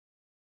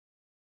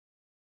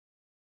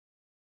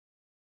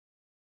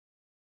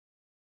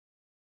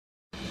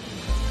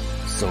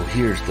So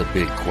here's the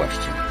big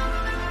question.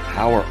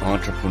 How are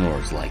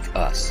entrepreneurs like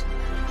us,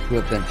 who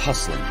have been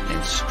hustling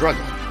and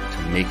struggling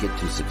to make it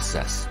to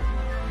success,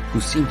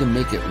 who seem to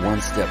make it one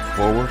step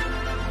forward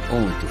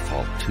only to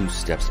fall two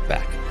steps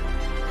back,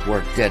 who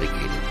are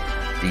dedicated,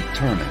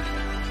 determined,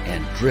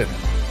 and driven,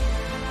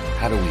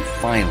 how do we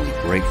finally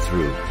break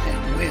through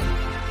and win?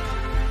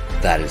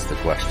 That is the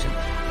question,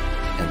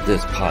 and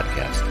this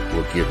podcast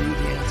will give you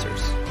the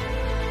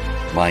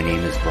answers. My name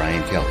is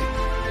Brian Kelly,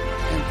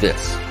 and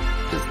this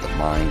is the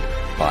Mind,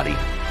 Body,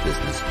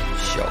 Business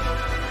Show.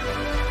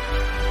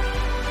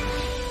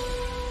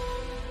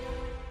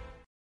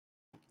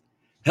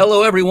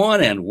 Hello,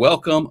 everyone, and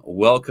welcome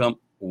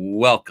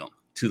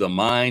to the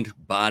Mind,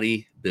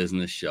 Body,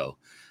 Business Show.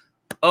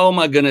 Oh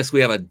my goodness, we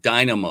have a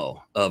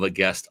dynamo of a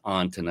guest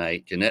on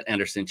tonight, Jannette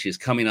Anderson. She's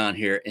coming on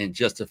here in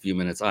just a few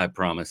minutes, I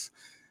promise.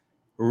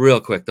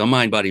 Real quick, the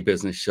Mind, Body,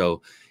 Business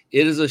Show.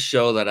 It is a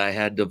show that I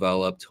had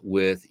developed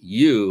with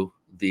you,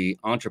 the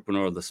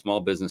entrepreneur, the small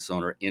business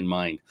owner in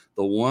mind,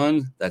 the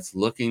one that's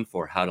looking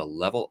for how to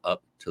level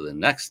up to the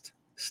next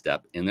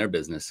step in their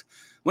business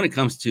when it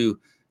comes to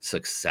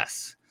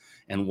success.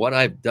 And what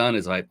I've done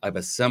is I've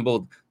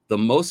assembled the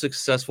most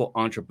successful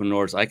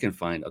entrepreneurs I can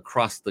find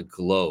across the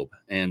globe.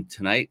 And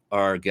tonight,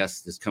 our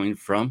guest is coming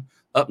from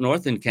up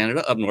north in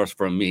Canada, up north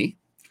from me.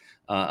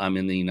 I'm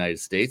in the United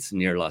States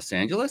near Los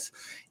Angeles.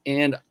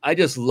 And I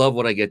just love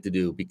what I get to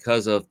do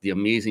because of the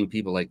amazing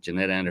people like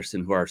Jannette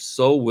Anderson who are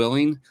so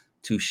willing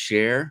to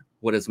share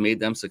what has made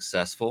them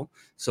successful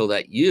so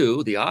that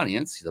you, the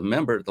audience, the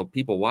member, the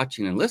people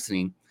watching and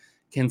listening,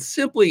 can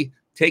simply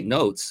take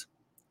notes.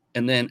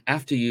 And then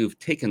after you've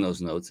taken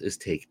those notes is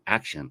take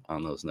action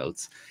on those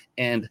notes.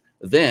 And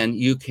then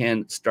you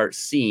can start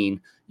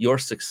seeing your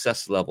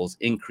success levels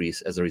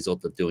increase as a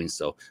result of doing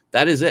so.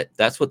 That is it.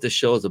 That's what this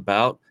show is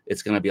about.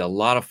 It's going to be a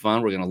lot of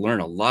fun. We're going to learn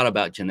a lot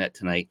about Jannette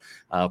tonight,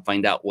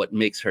 find out what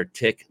makes her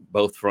tick,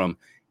 both from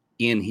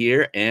in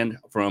here and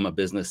from a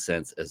business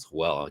sense as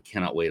well. I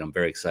cannot wait. I'm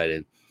very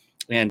excited.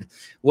 And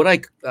what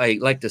I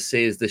like to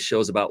say is this show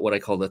is about what I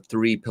call the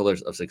 3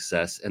 pillars of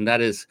success. And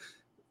that is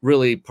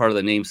really part of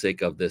the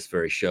namesake of this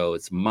very show.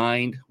 It's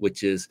mind,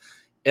 which is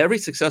every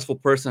successful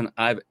person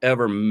I've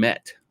ever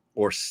met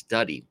or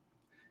studied,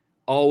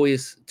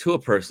 always to a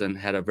person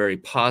had a very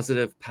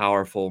positive,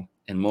 powerful,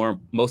 and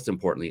most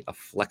importantly, a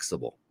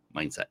flexible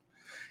mindset.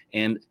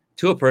 And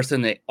to a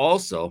person, they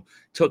also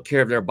took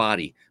care of their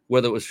body,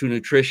 whether it was through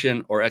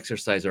nutrition or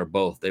exercise or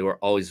both. They were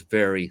always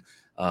very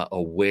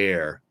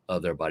aware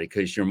of their body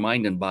because your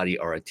mind and body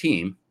are a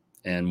team.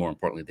 And more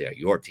importantly, they are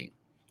your team.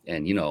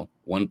 And, you know,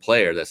 one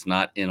player that's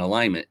not in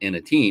alignment in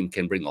a team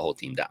can bring the whole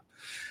team down.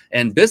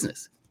 And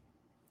business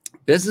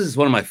is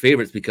one of my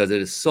favorites because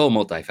it is so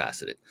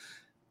multifaceted.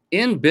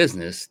 In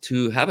business,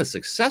 to have a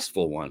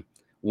successful one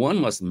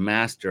must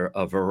master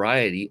a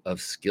variety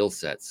of skill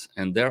sets.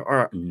 And there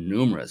are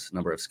numerous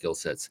number of skill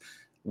sets.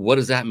 What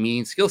does that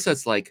mean? Skill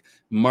sets like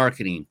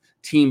marketing,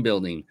 team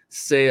building,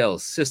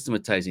 sales,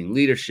 systematizing,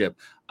 leadership.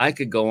 I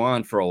could go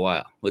on for a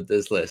while with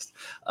this list.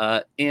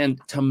 And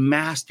to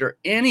master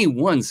any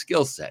one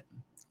skill set,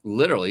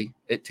 literally,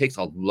 it takes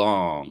a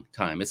long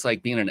time. It's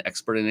like being an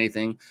expert in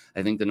anything.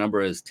 I think the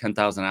number is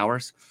 10,000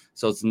 hours.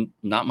 So it's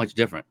not much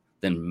different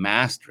than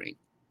mastering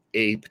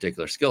a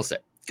particular skill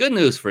set. Good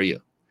news for you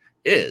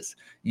is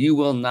you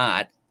will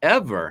not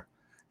ever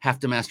have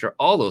to master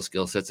all those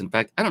skill sets. In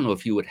fact, I don't know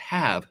if you would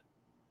have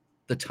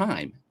the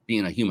time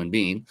being a human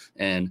being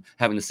and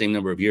having the same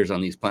number of years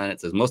on these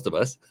planets as most of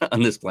us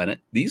on this planet.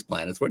 These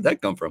planets, where'd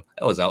that come from?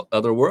 That was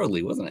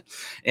otherworldly, wasn't it?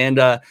 And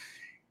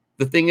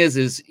the thing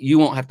is you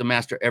won't have to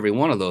master every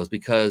one of those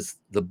because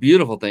the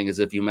beautiful thing is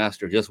if you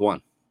master just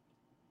one.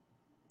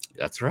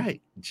 That's right.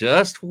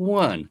 Just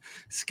one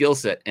skill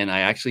set. And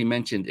I actually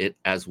mentioned it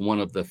as one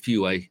of the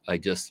few I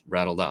just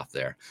rattled off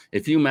there.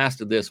 If you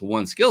master this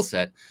one skill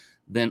set,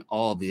 then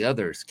all the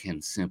others can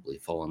simply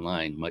fall in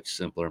line, much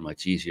simpler,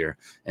 much easier.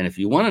 And if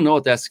you want to know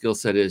what that skill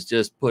set is,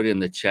 just put in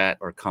the chat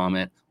or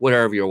comment,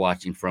 whatever you're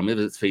watching from, if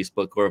it's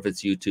Facebook or if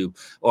it's YouTube,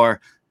 or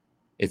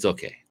it's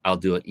okay. I'll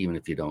do it even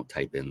if you don't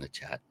type in the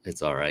chat.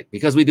 It's all right.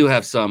 Because we do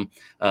have some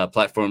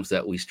platforms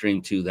that we stream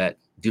to that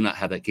do not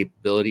have that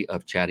capability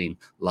of chatting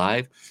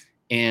live.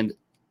 And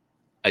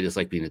I just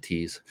like being a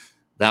tease.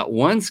 That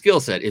one skill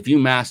set, if you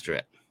master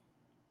it,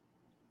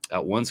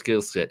 that one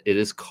skill set, it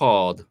is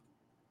called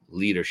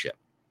leadership.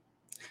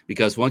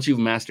 Because once you've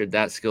mastered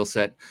that skill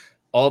set,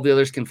 all the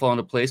others can fall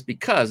into place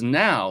because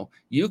now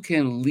you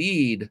can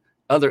lead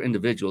other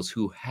individuals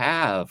who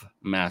have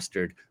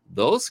mastered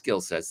those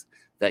skill sets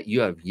that you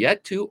have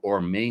yet to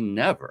or may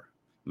never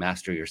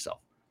master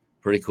yourself.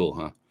 Pretty cool,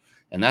 huh?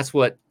 And that's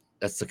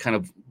the kind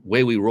of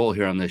way we roll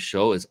here on this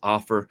show is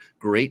offer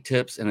great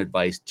tips and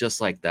advice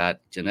just like that.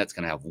 Jannette's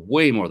going to have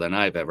way more than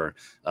I've ever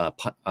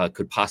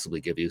could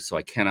possibly give you. So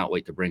I cannot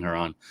wait to bring her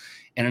on.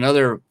 And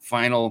another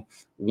final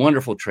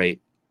wonderful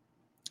trait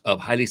of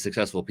highly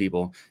successful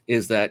people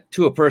is that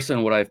to a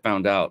person, what I've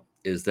found out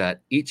is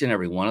that each and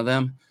every one of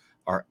them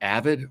are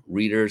avid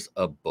readers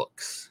of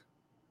books.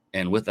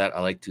 And with that,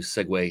 I like to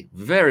segue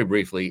very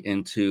briefly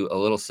into a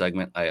little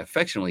segment I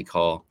affectionately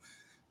call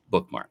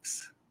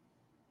bookmarks.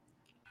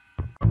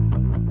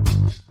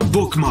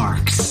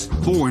 Bookmarks.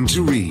 Born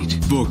to read.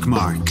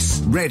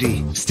 Bookmarks.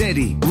 Ready,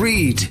 steady,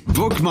 read.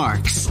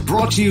 Bookmarks.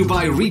 Brought to you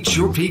by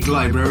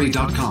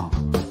reachyourpeaklibrary.com.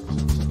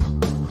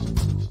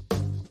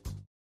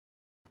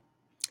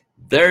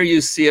 There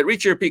you see it,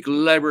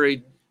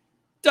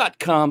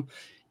 reachyourpeaklibrary.com.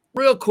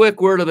 Real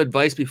quick word of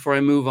advice before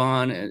I move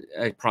on, and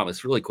I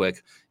promise really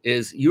quick,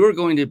 is you're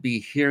going to be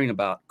hearing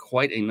about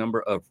quite a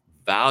number of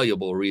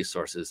valuable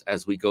resources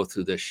as we go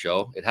through this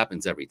show. It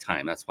happens every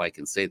time. That's why I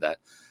can say that.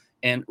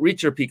 And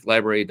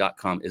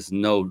reachyourpeaklibrary.com is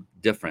no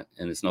different,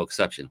 and it's no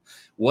exception.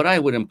 What I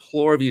would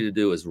implore of you to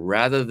do is,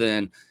 rather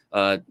than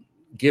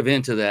give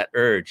in to that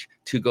urge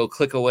to go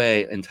click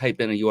away and type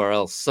in a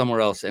URL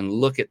somewhere else and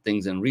look at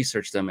things and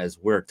research them as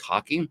we're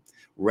talking,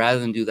 rather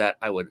than do that,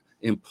 I would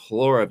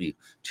implore of you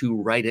to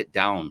write it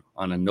down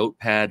on a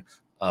notepad.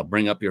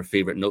 Bring up your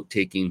favorite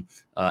note-taking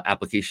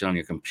application on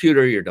your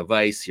computer, your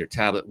device, your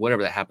tablet,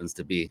 whatever that happens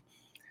to be,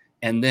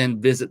 and then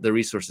visit the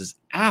resources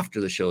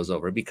after the show is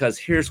over. Because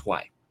here's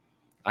why.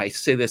 I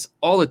say this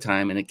all the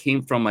time, and it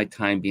came from my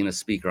time being a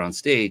speaker on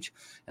stage,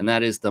 and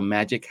that is the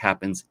magic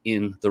happens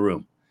in the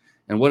room.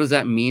 And what does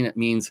that mean? It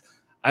means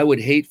I would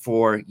hate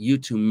for you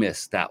to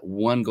miss that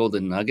one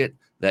golden nugget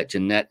that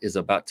Jannette is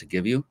about to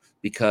give you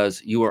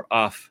because you are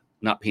off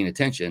not paying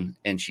attention,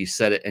 and she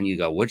said it, and you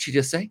go, "What did she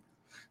just say?"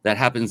 That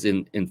happens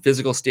in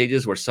physical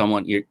stages where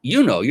someone, you're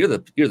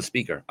the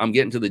speaker. I'm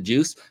getting to the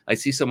juice. I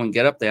see someone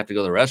get up, they have to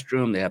go to the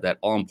restroom, they have that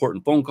all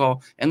important phone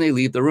call, and they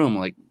leave the room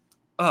like,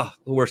 oh,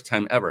 the worst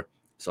time ever.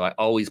 So I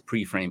always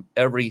pre-frame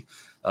every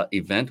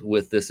event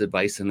with this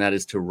advice, and that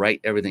is to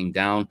write everything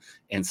down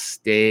and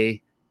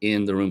stay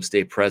in the room,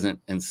 stay present,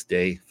 and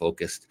stay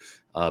focused.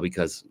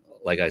 Because,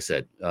 like I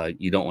said,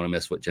 you don't want to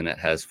miss what Jannette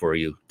has for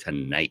you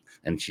tonight,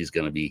 and she's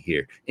going to be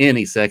here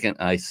any second.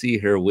 I see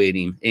her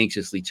waiting,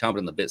 anxiously chomping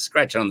on the bit,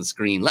 scratching on the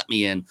screen. Let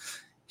me in.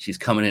 She's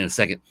coming in a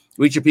second.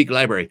 Reach Your Peak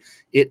Library.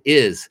 It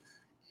is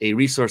a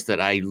resource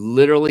that I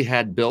literally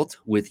had built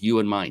with you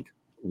in mind.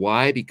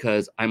 Why?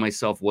 Because I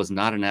myself was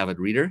not an avid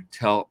reader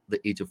till the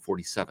age of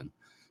 47.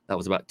 That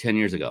was about 10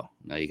 years ago.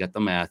 Now you got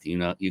the math,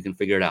 you can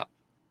figure it out.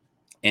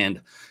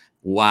 And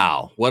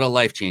wow, what a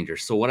life changer.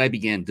 So what I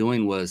began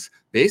doing was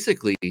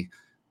basically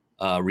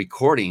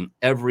recording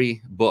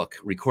every book,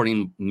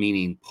 recording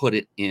meaning put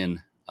it in,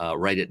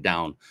 write it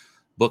down,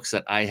 books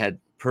that I had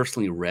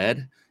personally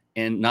read.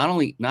 And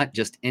not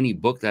just any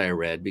book that I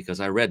read,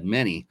 because I read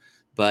many,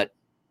 but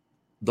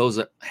those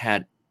that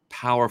had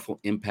powerful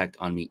impact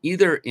on me,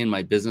 either in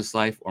my business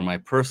life or my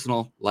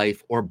personal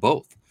life or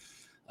both.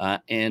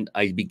 And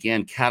I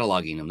began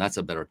cataloging them. That's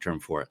a better term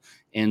for it.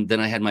 And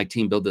then I had my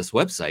team build this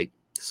website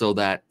so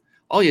that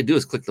all you do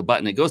is click the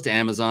button. It goes to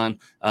Amazon.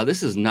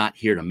 This is not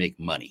here to make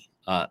money.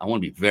 I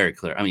want to be very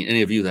clear. I mean,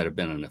 any of you that have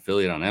been an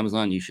affiliate on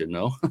Amazon, you should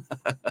know.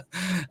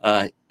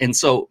 And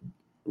so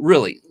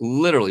really,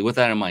 literally with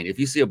that in mind, if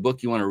you see a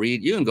book you want to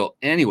read, you can go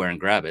anywhere and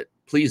grab it.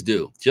 Please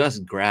do.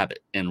 Just grab it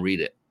and read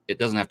it. It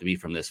doesn't have to be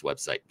from this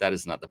website. That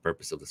is not the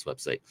purpose of this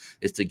website.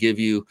 It's to give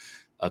you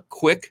a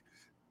quick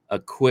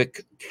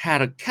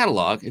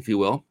catalog, if you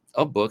will,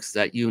 of books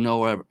that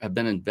have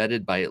been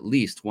embedded by at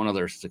least one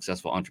other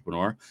successful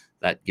entrepreneur.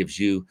 That gives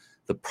you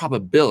the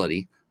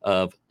probability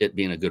of it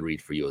being a good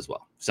read for you as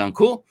well. Sound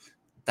cool?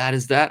 That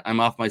is that. I'm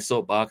off my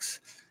soapbox,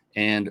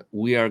 and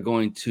we are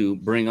going to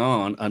bring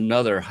on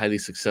another highly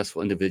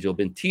successful individual.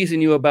 Been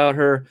teasing you about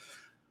her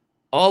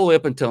all the way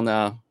up until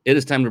now. It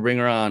is time to bring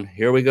her on.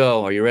 Here we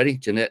go. Are you ready?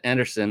 Jannette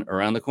Anderson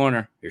around the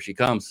corner. Here she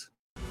comes.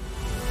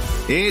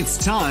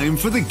 It's time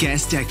for the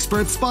Guest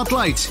Expert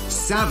Spotlight.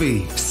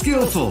 Savvy,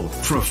 skillful,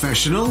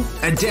 professional,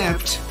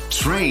 adept,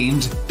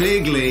 trained,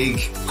 big league,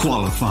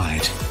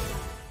 qualified.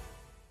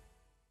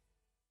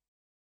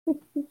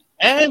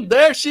 And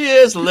there she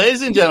is,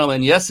 ladies and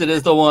gentlemen. Yes, it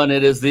is the one.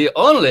 It is the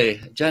only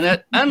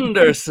Jannette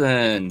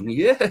Anderson.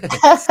 Yes.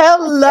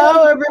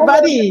 Hello,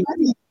 everybody.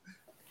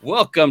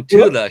 Welcome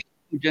to the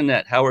show,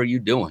 Jannette. How are you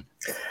doing?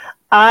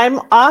 I'm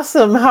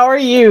awesome. How are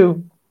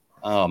you?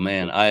 Oh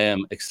man, I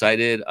am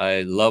excited.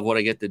 I love what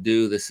I get to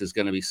do. This is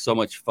going to be so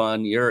much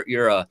fun.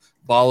 You're a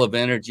ball of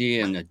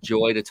energy and a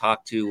joy to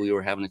talk to. We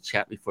were having a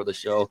chat before the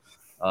show.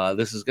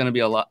 This is going to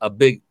be a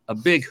big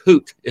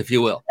hoot, if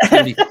you will.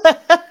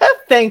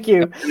 Thank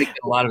you. Get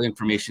a lot of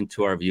information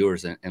to our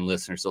viewers and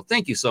listeners. So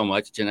thank you so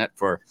much, Jannette,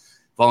 for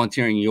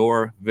volunteering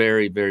your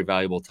very, very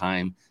valuable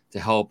time to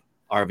help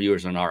our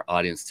viewers and our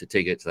audience to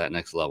take it to that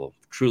next level.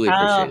 Truly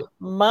appreciate it.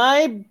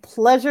 My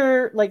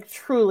pleasure. Like,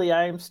 truly,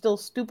 I am still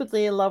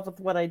stupidly in love with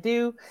what I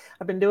do.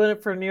 I've been doing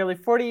it for nearly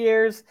 40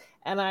 years,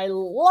 and I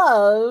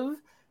love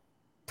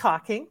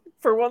talking,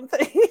 for one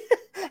thing,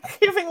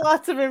 giving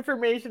lots of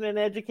information and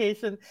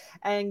education,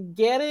 and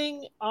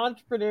getting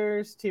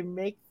entrepreneurs to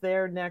make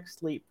their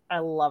next leap. I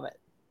love it.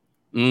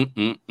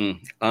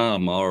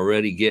 I'm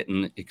already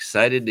getting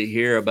excited to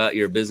hear about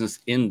your business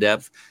in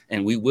depth,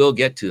 and we will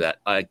get to that.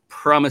 I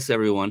promise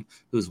everyone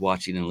who's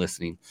watching and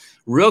listening.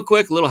 Real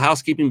quick, little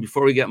housekeeping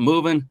before we get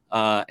moving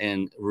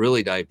and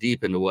really dive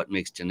deep into what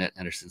makes Jannette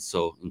Anderson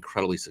so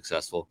incredibly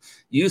successful.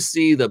 You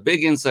see the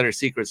Big Insider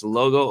Secrets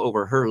logo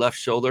over her left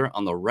shoulder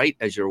on the right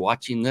as you're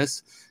watching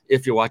this.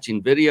 If you're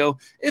watching video,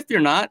 if you're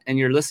not, and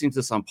you're listening to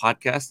this on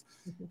podcast,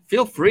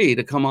 feel free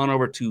to come on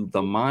over to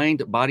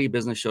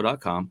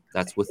themindbodybusinessshow.com.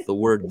 That's with the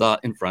word the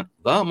in front,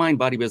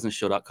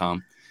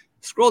 themindbodybusinessshow.com.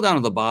 Scroll down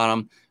to the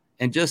bottom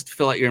and just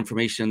fill out your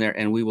information there,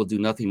 and we will do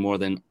nothing more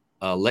than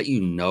let you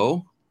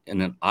know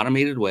in an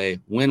automated way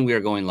when we are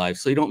going live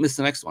so you don't miss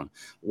the next one.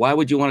 Why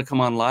would you want to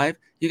come on live?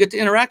 You get to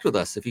interact with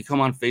us. If you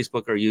come on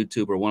Facebook or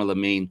YouTube or one of the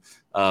main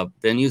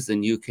venues,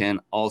 then you can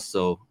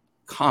also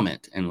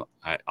comment, and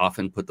I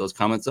often put those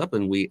comments up,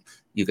 and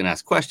you can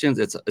ask questions.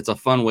 It's a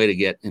fun way to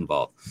get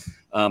involved.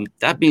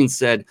 That being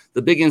said,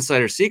 the Big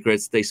Insider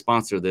Secrets, they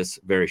sponsor this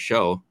very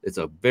show. It's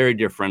a very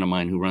dear friend of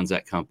mine who runs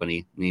that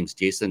company. Name's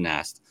Jason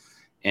Nast.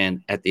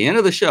 And at the end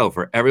of the show,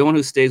 for everyone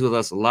who stays with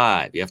us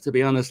live, you have to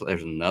be on this.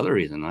 There's another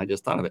reason. I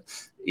just thought of it.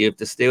 You have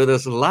to stay with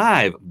us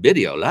live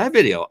video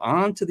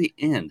on to the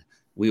end.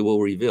 I will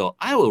reveal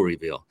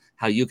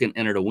how you can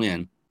enter to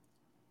win.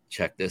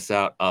 Check this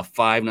out. A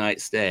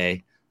 5-night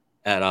stay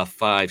at a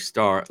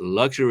 5-star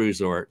luxury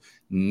resort,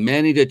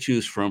 many to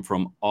choose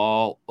from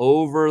all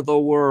over the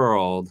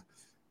world.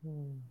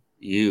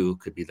 You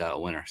could be that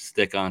winner.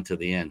 Stick on to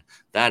the end.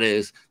 That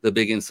is the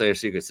Big Insider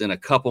Secrets. In a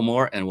couple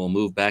more, and we'll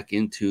move back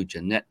into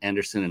Jannette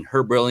Anderson and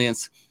her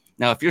brilliance.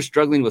 Now, if you're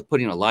struggling with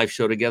putting a live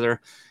show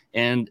together,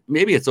 and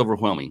maybe it's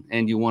overwhelming,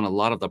 and you want a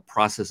lot of the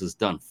processes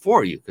done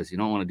for you because you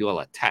don't want to do all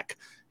that tech,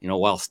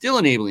 while still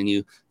enabling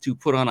you to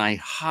put on a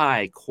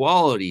high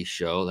quality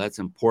show, that's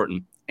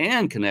important,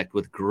 and connect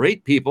with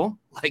great people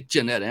like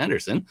Jannette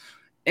Anderson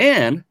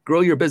and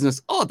grow your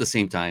business all at the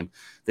same time,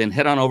 then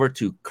head on over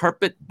to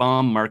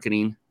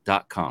carpetbombmarketing.com.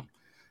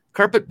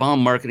 Carpet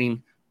Bomb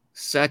Marketing,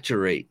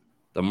 saturate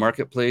the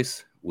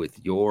marketplace with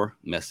your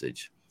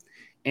message.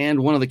 And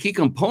one of the key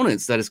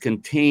components that is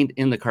contained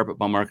in the Carpet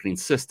Bomb Marketing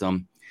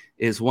system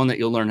is one that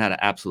you'll learn how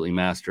to absolutely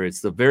master.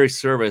 It's the very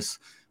service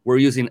we're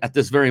using at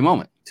this very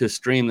moment to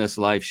stream this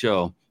live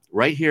show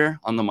right here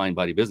on the Mind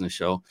Body Business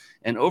Show.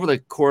 And over the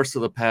course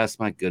of the past,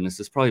 my goodness,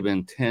 it's probably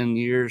been 10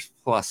 years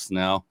plus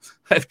now.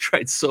 I've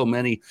tried so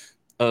many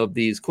of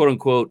these quote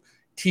unquote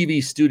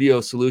TV studio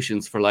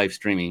solutions for live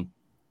streaming.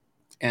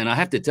 And I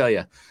have to tell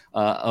you,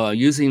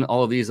 using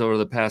all of these over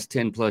the past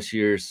 10 plus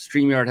years,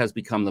 StreamYard has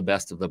become the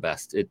best of the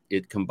best.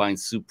 It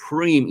combines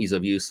supreme ease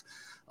of use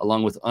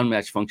along with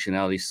unmatched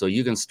functionality, so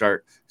you can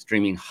start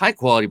streaming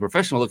high-quality,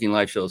 professional-looking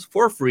live shows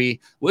for free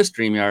with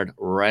StreamYard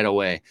right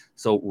away.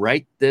 So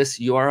write this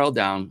URL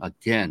down.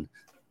 Again,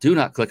 do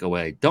not click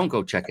away. Don't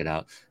go check it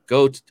out.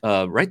 Go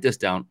write this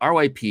down,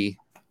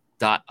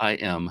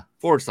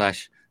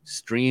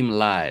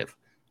 ryp.im/streamlive,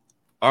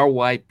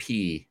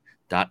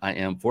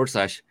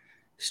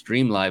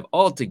 ryp.im/streamlive,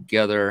 all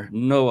together,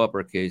 no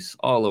uppercase,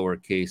 all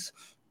lowercase,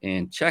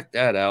 and check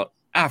that out.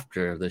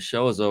 After the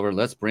show is over,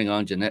 let's bring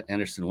on Jannette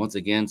Anderson once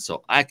again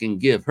so I can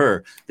give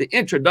her the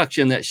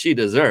introduction that she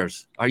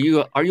deserves. Are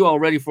you all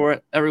ready for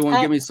it?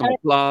 Everyone, give me some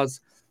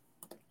applause.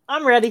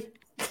 I'm ready.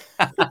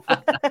 I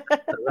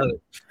love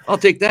it. I'll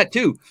take that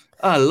too.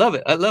 I love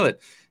it.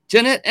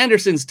 Jannette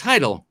Anderson's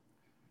title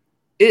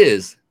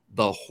is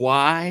the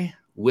Why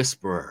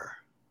Whisperer,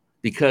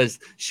 because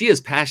she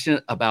is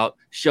passionate about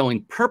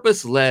showing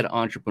purpose-led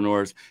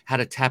entrepreneurs how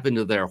to tap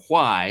into their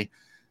why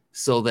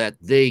so that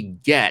they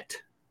get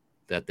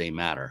that they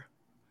matter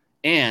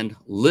and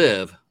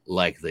live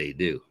like they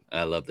do.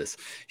 I love this.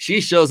 She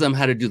shows them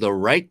how to do the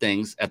right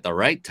things at the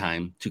right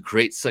time to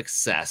create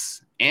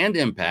success and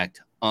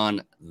impact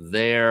on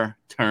their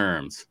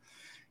terms.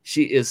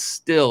 She is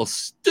still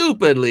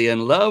stupidly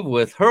in love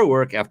with her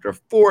work after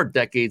 4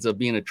 decades of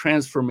being a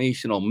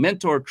transformational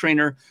mentor,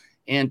 trainer,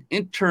 and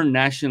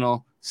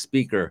international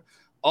speaker.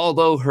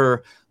 Although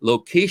her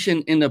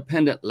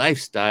location-independent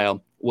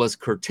lifestyle was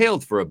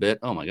curtailed for a bit,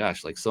 oh my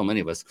gosh, like so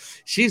many of us,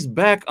 she's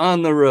back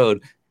on the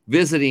road,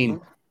 visiting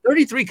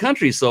 33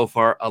 countries so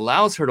far,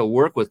 allows her to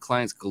work with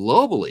clients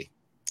globally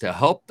to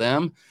help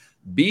them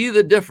be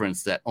the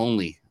difference that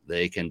only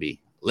they can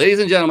be. Ladies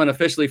and gentlemen,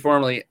 officially,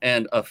 formally,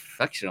 and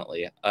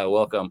affectionately, I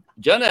welcome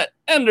Jannette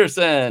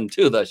Anderson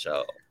to the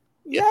show.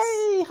 Yes.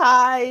 Yay!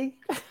 Hi.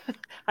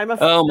 I'm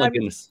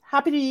goodness.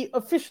 Happy to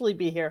officially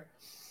be here.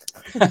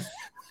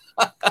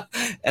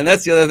 And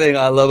that's the other thing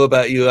I love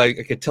about you. I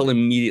could tell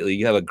immediately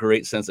you have a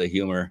great sense of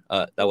humor.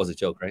 That was a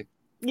joke, right?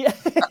 Yeah.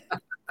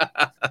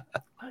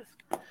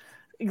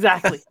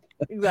 Exactly.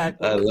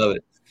 I love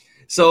it.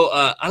 So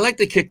I like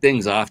to kick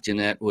things off,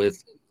 Jannette,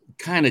 with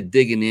kind of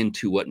digging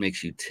into what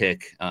makes you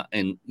tick,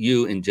 and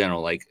you in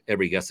general, like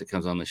every guest that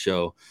comes on the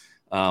show.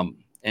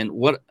 And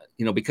what,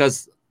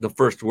 because the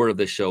first word of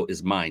this show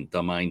is mind,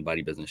 the Mind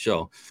Body Business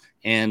Show.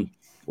 And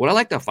what I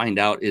like to find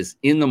out is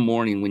in the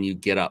morning when you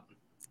get up,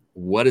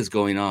 what is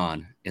going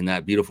on in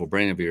that beautiful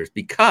brain of yours?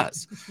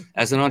 Because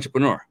as an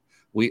entrepreneur,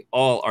 We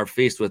all are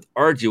faced with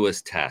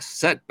arduous tasks,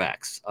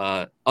 setbacks,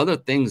 other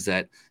things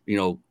that,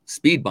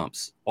 speed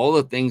bumps, all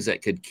the things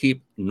that could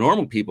keep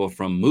normal people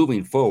from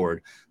moving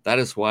forward. That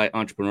is why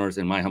entrepreneurs,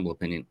 in my humble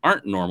opinion,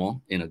 aren't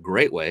normal in a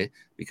great way,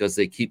 because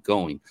they keep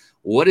going.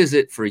 What is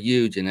it for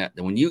you, Jannette,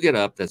 that when you get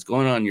up, that's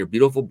going on in your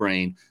beautiful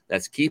brain,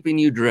 that's keeping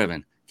you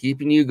driven,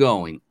 keeping you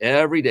going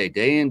every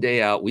day in,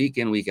 day out, week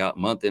in, week out,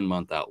 month in,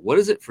 month out? What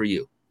is it for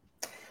you?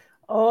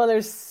 Oh,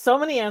 there's so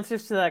many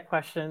answers to that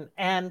question.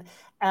 And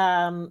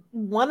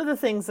one of the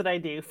things that I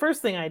do,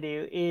 first thing I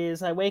do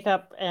is I wake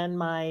up and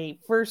my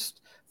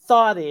first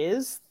thought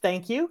is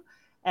thank you,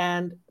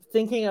 and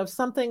thinking of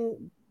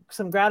something,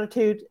 some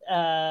gratitude.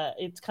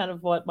 It's kind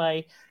of what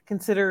I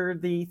consider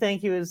the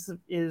thank you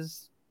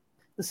is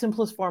the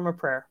simplest form of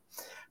prayer.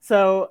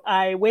 So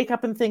I wake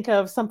up and think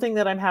of something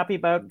that I'm happy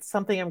about,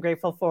 something I'm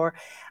grateful for.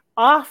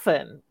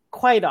 Often,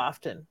 quite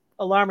often,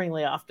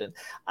 alarmingly often,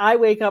 I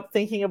wake up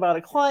thinking about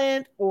a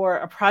client or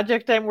a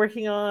project I'm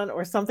working on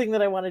or something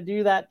that I want to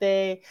do that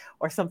day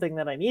or something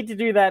that I need to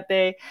do that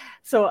day.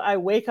 So I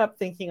wake up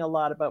thinking a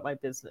lot about my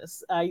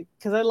business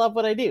because I love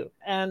what I do.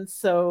 And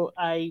so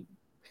I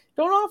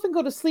don't often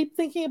go to sleep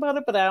thinking about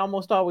it, but I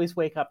almost always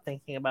wake up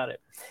thinking about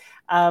it.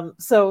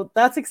 So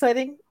that's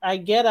exciting. I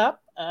get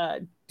up,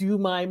 do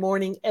my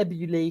morning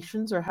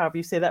ebulations, or however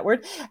you say that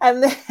word,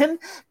 and then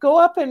go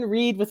up and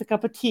read with a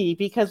cup of tea,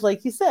 because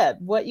like you said,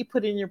 what you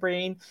put in your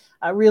brain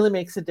really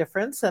makes a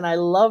difference. And I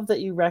love that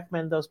you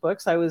recommend those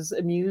books. I was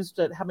amused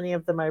at how many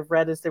of them I've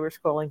read as they were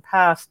scrolling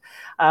past.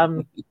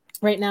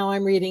 Right now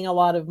I'm reading a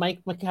lot of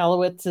Mike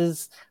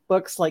Michalowicz's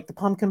books like The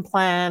Pumpkin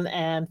Plan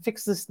and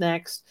Fix This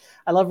Next.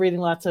 I love reading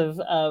lots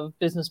of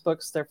business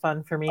books. They're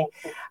fun for me.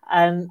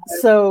 And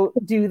so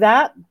do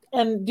that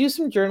and do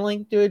some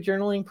journaling, do a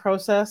journaling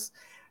process,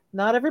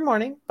 not every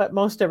morning, but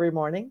most every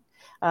morning,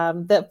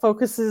 that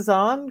focuses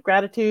on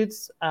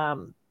gratitudes,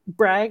 bold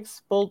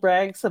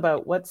brags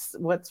about what's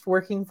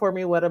working for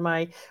me.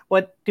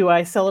 What do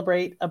I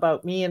celebrate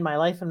about me and my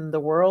life and the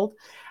world?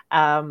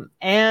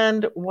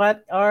 And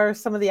what are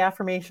some of the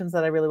affirmations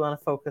that I really want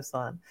to focus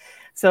on?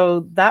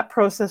 So that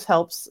process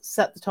helps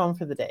set the tone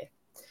for the day.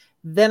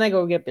 Then I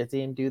go get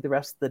busy and do the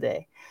rest of the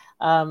day.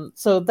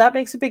 So that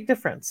makes a big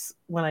difference.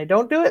 When I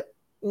don't do it,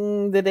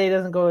 the day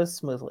doesn't go as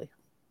smoothly.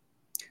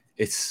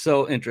 It's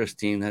so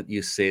interesting that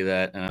you say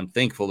that, and I'm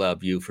thankful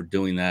of you for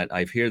doing that.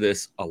 I hear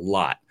this a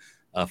lot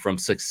from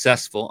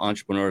successful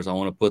entrepreneurs. I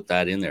want to put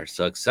that in there.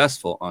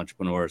 Successful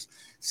entrepreneurs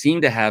seem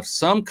to have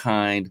some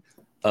kind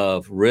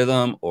of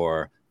rhythm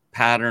or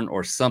pattern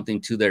or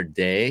something to their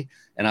day.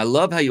 And I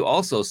love how you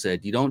also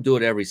said you don't do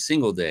it every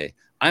single day.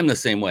 I'm the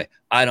same way.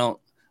 I'm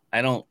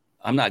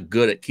not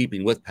good at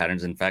keeping with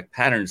patterns. In fact,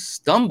 patterns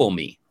stumble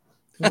me.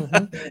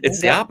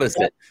 It's the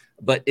opposite.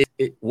 But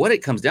what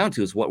it comes down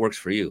to is what works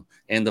for you.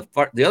 And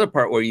the other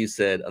part where you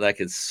said that I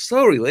could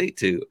so relate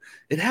to,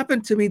 it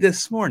happened to me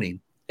this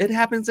morning. It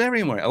happens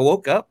every morning. I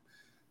woke up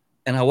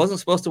and I wasn't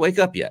supposed to wake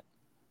up yet.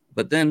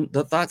 But then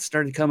the thoughts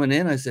started coming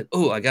in. I said,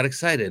 oh, I got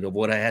excited of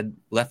what I had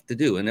left to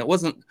do. And it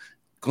wasn't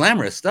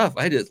glamorous stuff.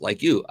 I just,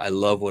 like you, I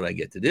love what I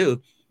get to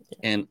do.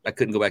 And I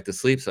couldn't go back to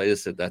sleep. So I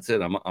just said, that's it.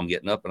 I'm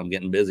getting up and I'm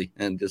getting busy,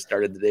 and just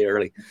started the day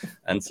early.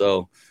 And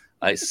so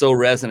I so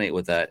resonate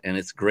with that. And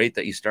it's great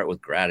that you start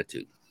with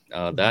gratitude.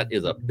 That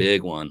is a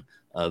big one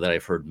that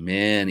I've heard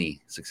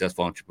many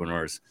successful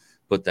entrepreneurs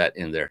put that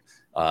in there.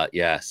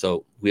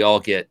 So we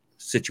all get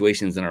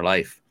situations in our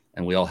life,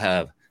 and we all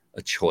have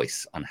a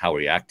choice on how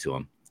we react to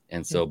them.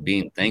 And so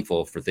being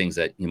thankful for things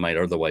that you might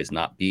otherwise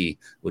not be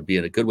would be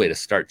a good way to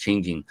start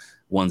changing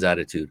one's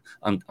attitude.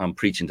 I'm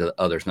preaching to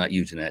others, not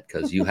you, Jannette,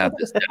 because you have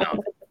this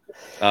down.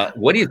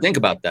 What do you think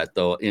about that,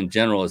 though, in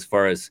general, as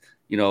far as,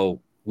 do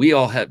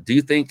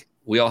you think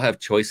we all have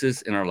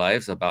choices in our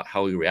lives about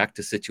how we react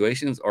to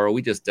situations, or are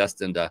we just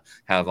destined to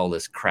have all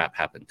this crap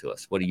happen to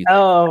us? What do you think?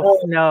 Oh,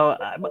 no,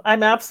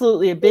 I'm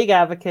absolutely a big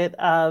advocate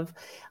of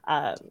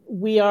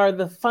we are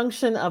the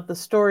function of the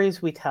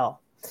stories we tell.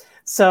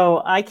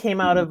 So I came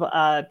out of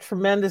a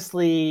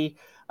tremendously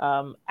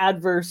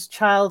adverse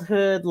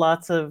childhood,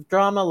 lots of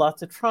drama,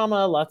 lots of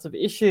trauma, lots of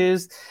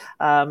issues,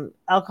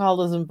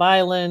 alcoholism,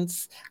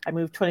 violence. I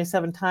moved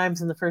 27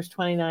 times in the first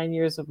 29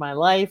 years of my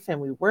life,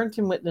 and we weren't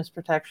in witness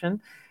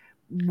protection.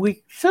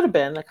 We should have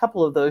been a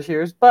couple of those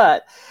years,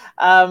 but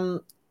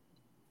and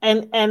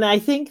I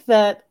think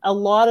that a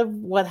lot of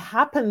what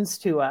happens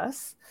to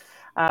us,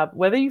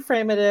 whether you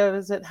frame it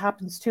as it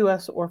happens to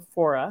us or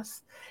for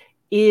us,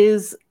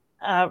 is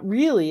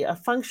really a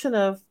function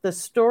of the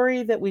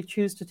story that we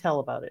choose to tell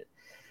about it.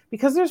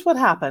 Because there's what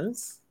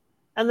happens,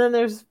 and then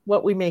there's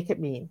what we make it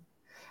mean.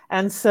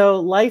 And so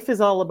life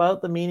is all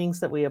about the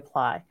meanings that we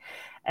apply.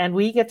 And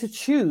we get to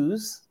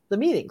choose the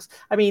meanings.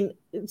 I mean,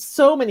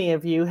 so many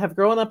of you have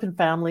grown up in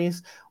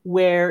families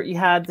where you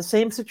had the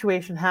same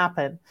situation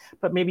happen,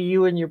 but maybe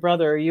you and your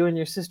brother, or you and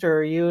your sister,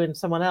 or you and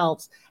someone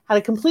else had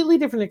a completely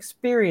different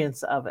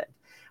experience of it.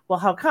 Well,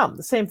 how come?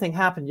 The same thing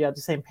happened. You had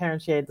the same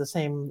parents, you had the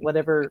same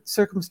whatever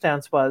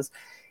circumstance was.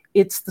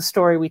 It's the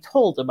story we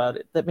told about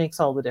it that makes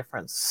all the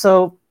difference.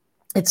 So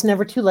it's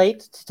never too late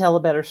to tell a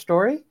better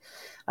story.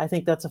 I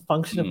think that's a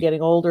function of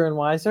getting older and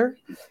wiser,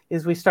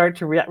 is we start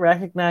to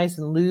recognize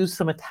and lose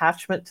some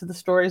attachment to the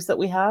stories that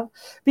we have,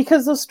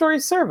 because those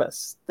stories serve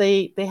us.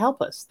 They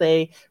help us.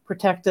 They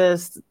protect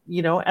us.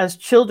 You know, as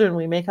children,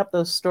 we make up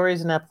those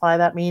stories and apply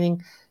that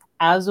meaning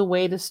as a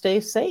way to stay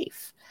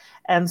safe.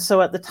 And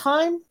so at the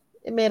time,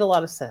 it made a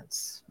lot of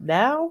sense.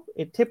 Now,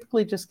 it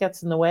typically just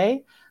gets in the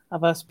way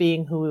of us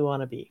being who we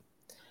want to be.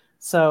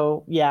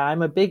 So, yeah,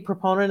 I'm a big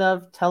proponent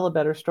of tell a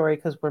better story,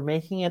 because we're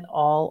making it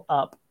all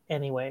up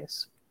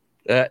anyways.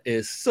 That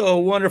is so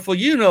wonderful.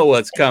 You know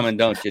what's coming,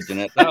 don't you,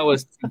 Jannette? That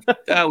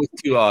was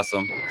too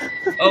awesome.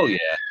 Oh, yeah.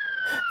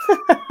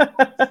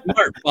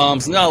 Smart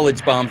bombs,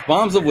 knowledge bombs,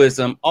 bombs of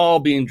wisdom, all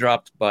being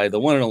dropped by the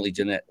one and only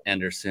Jannette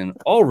Anderson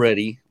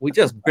already. We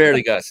just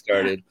barely got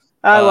started.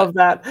 I love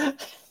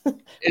that.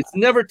 It's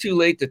never too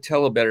late to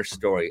tell a better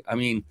story. I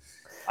mean,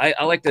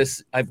 I like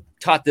this. I've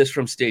taught this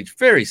from stage,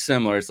 very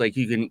similar. It's like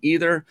you can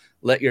either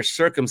let your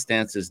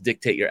circumstances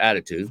dictate your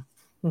attitude,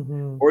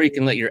 or you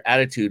can let your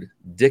attitude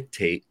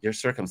dictate your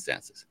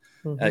circumstances.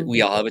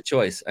 We all have a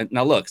choice.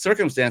 Now, look,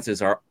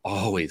 circumstances are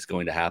always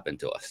going to happen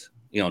to us,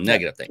 you know,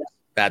 negative things,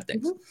 bad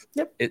things.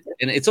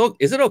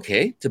 Is it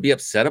okay to be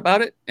upset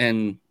about it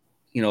and,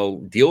 you know,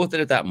 deal with it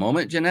at that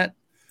moment, Jannette?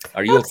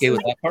 Are you okay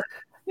with that part?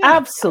 Yeah.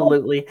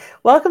 Absolutely.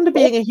 Welcome to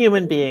being a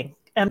human being.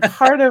 And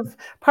part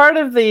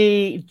of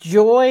the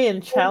joy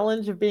and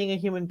challenge of being a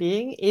human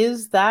being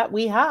is that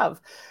we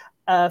have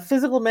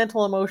physical,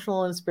 mental,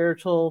 emotional, and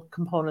spiritual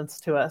components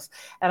to us.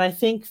 And I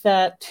think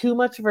that too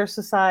much of our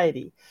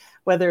society,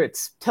 whether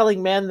it's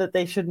telling men that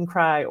they shouldn't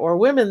cry, or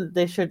women that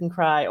they shouldn't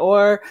cry,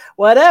 or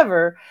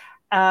whatever,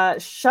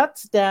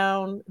 shuts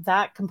down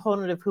that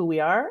component of who we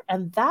are.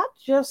 And that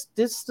just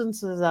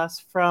distances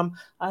us from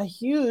a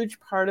huge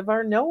part of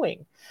our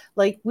knowing.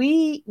 Like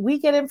we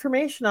get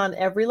information on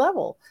every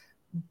level,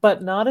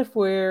 but not if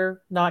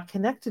we're not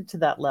connected to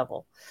that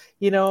level.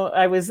 You know, when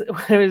I was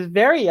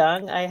very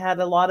young, I had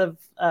a lot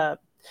of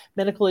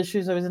medical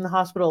issues. I was in the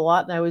hospital a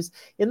lot, and I was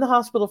in the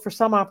hospital for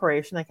some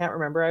operation. I can't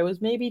remember. I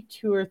was maybe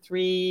 2 or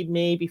 3,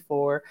 maybe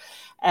 4.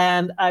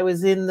 And I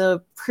was in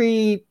the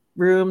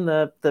pre-room,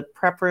 the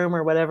prep room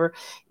or whatever,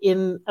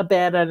 in a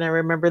bed. And I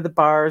remember the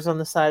bars on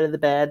the side of the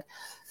bed.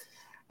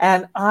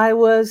 And I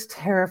was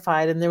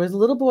terrified. And there was a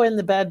little boy in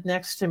the bed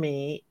next to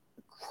me,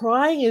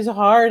 crying his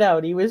heart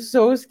out. He was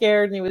so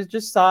scared, and he was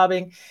just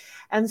sobbing.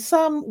 And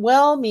some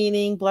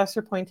well-meaning, bless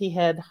her pointy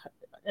head,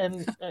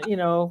 and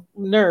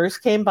nurse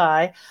came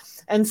by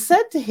and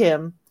said to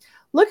him,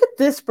 "Look at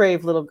this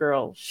brave little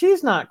girl.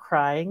 She's not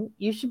crying.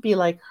 You should be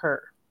like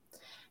her."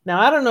 Now,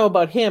 I don't know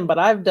about him, but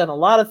I've done a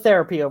lot of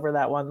therapy over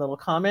that one little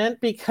comment,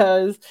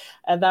 because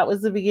that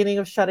was the beginning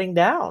of shutting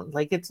down.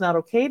 Like, it's not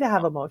okay to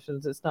have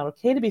emotions. It's not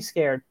okay to be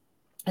scared.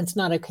 It's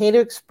not okay to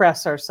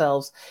express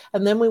ourselves.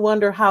 And then we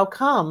wonder how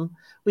come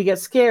we get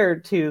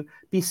scared to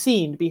be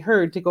seen, to be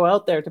heard, to go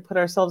out there, to put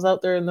ourselves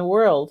out there in the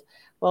world.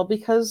 Well,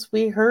 because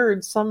we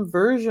heard some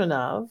version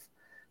of,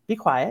 be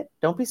quiet,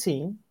 don't be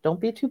seen, don't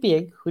be too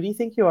big, who do you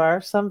think you are?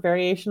 Some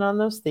variation on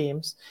those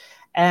themes.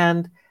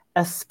 And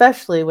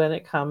especially when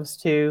it comes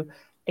to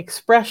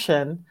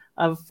expression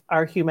of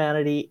our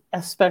humanity,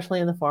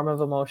 especially in the form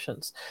of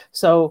emotions.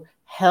 So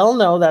hell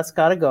no, that's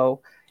got to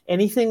go.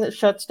 Anything that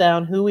shuts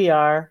down who we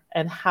are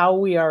and how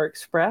we are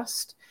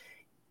expressed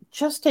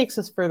just takes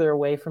us further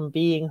away from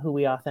being who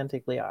we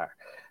authentically are.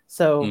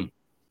 So,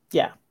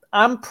 yeah,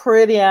 I'm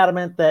pretty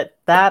adamant that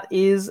that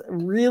is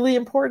really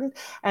important.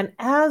 And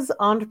as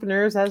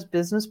entrepreneurs, as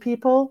business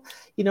people,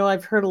 you know,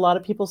 I've heard a lot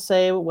of people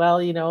say,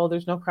 well, you know,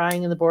 there's no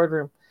crying in the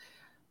boardroom.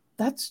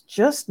 That's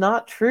just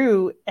not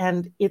true.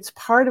 And it's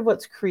part of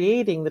what's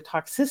creating the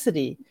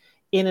toxicity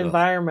in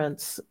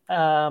environments,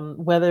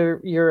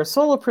 whether you're a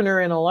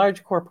solopreneur in a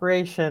large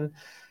corporation.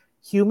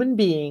 Human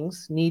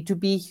beings need to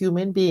be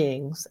human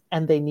beings,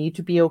 and they need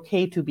to be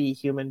okay to be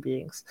human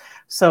beings.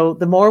 So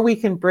the more we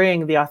can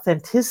bring the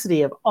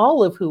authenticity of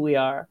all of who we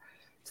are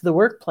to the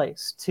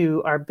workplace,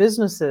 to our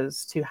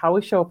businesses, to how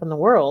we show up in the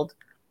world,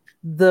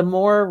 the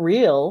more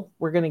real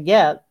we're going to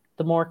get,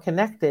 the more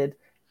connected,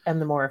 and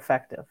the more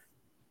effective.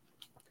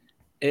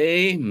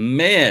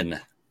 Amen.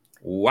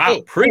 Wow,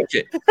 hey. Preach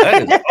it.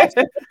 That is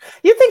awesome.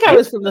 You think I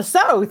was from the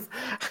South.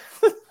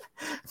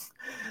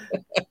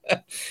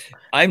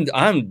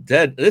 I'm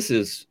dead. This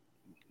is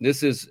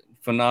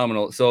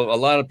phenomenal. So a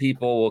lot of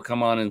people will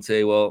come on and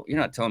say, well, you're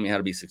not telling me how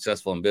to be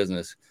successful in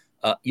business.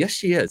 Yes,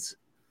 she is.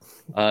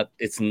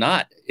 It's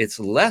not. It's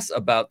less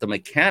about the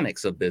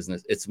mechanics of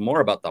business. It's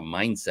more about the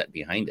mindset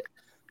behind it.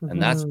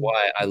 And that's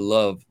why I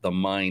love the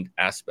mind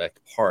aspect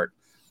part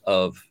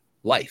of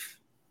life.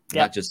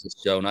 Not just this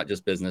show, not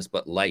just business,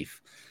 but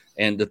life.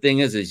 And the thing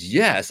is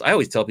yes, I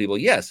always tell people,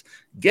 yes,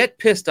 get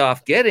pissed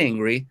off, get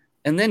angry,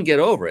 and then get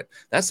over it.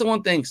 That's the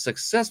one thing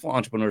successful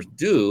entrepreneurs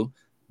do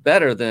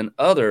better than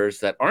others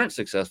that aren't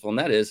successful. And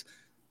that is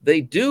they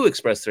do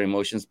express their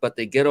emotions, but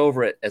they get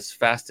over it as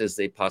fast as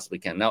they possibly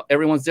can. Now,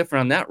 everyone's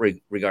different on that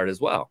regard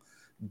as well.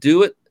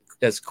 Do it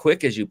as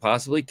quick as you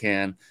possibly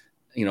can.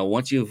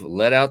 once you've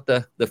let out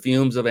the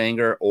fumes of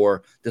anger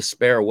or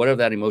despair, whatever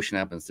that emotion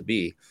happens to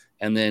be,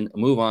 and then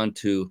move on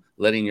to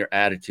letting your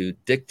attitude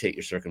dictate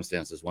your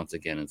circumstances once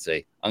again and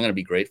say, I'm going to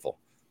be grateful.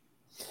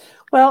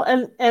 Well,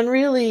 and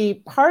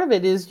really part of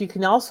it is you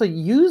can also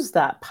use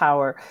that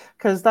power,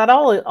 because that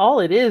all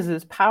it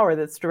is power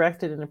that's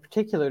directed in a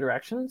particular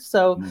direction.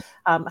 So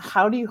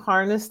how do you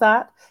harness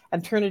that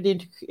and turn it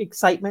into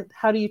excitement?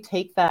 How do you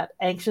take that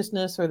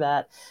anxiousness or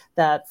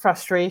that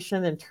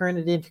frustration and turn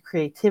it into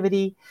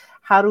creativity?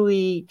 How do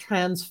we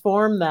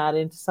transform that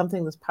into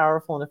something that's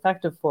powerful and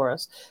effective for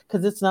us?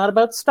 Because it's not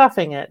about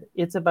stuffing it.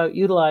 It's about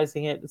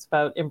utilizing it. It's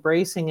about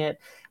embracing it.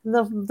 And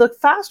the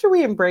faster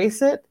we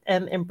embrace it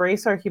and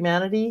embrace our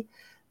humanity,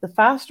 the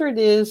faster it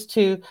is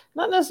to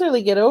not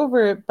necessarily get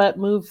over it, but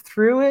move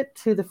through it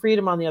to the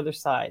freedom on the other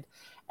side,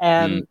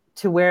 and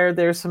to where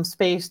there's some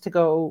space to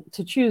go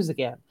to choose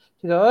again,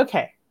 to go,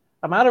 okay,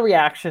 I'm out of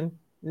reaction.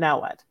 Now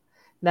what?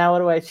 Now what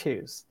do I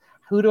choose?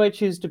 Who do I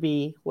choose to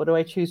be? What do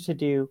I choose to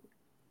do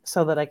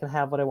so that I can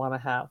have what I want to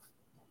have?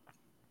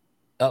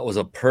 That was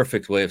a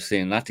perfect way of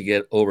saying not to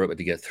get over it, but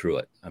to get through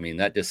it. I mean,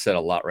 that just said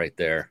a lot right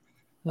there,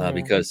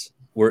 because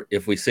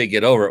if we say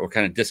get over it, we're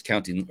kind of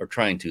discounting or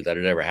trying to that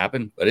it ever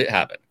happened, but it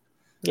happened.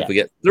 If we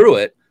get through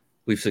it,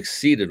 we've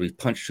succeeded, we've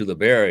punched through the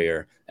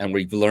barrier, and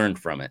we've learned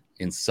from it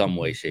in some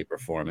way, shape, or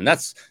form. And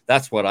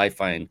that's what I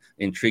find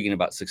intriguing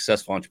about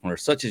successful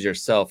entrepreneurs such as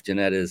yourself,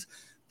 Jannette, is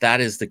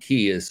that is the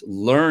key, is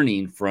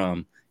learning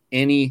from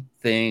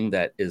anything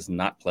that is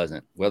not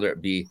pleasant, whether it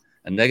be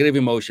a negative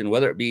emotion,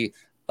 whether it be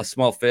a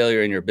small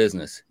failure in your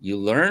business. You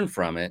learn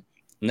from it.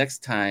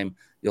 Next time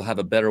you'll have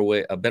a better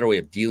way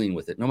of dealing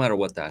with it, no matter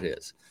what that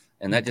is.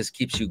 And that just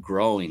keeps you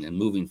growing and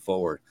moving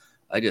forward.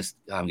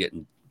 I'm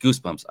getting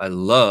goosebumps. I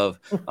love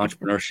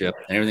entrepreneurship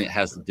and everything that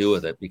has to do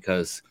with it,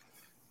 because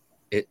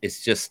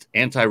it's just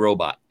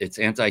anti-robot. It's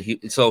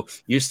anti-human. So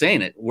you're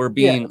saying it. We're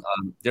being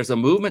there's a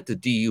movement to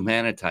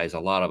dehumanize a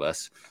lot of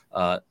us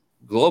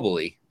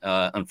globally,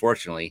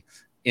 unfortunately,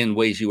 in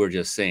ways you were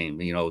just saying.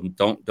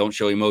 Don't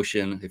show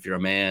emotion if you're a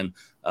man,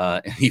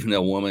 even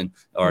a woman,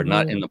 or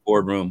not in the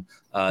boardroom.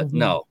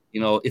 No,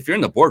 if you're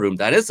in the boardroom,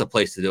 that is the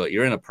place to do it.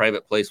 You're in a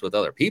private place with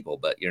other people,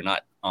 but you're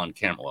not on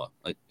camera. Well,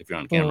 like if you're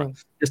on camera,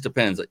 just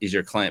depends. Is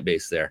your client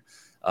base there?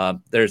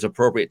 There's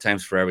appropriate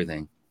times for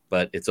everything,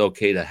 but it's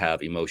okay to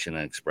have emotion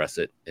and express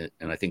it.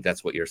 And I think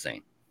that's what you're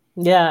saying.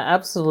 Yeah,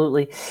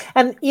 absolutely.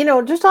 And,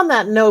 just on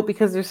that note,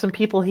 because there's some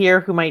people here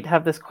who might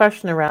have this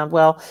question around,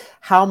 well,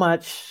 how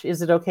much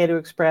is it okay to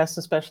express,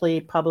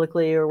 especially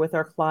publicly or with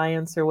our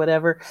clients or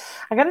whatever?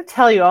 I got to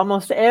tell you,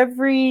 almost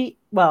every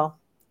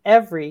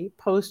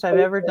post I've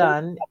ever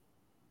done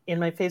in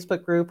my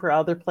Facebook group or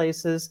other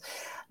places,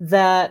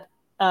 that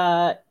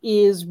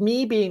is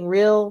me being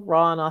real,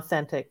 raw, and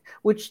authentic,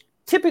 which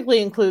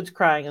typically includes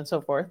crying and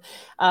so forth,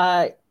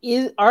 are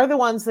the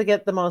ones that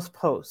get the most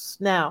posts.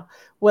 Now,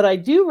 what I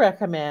do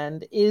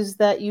recommend is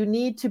that you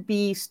need to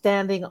be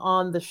standing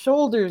on the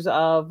shoulders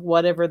of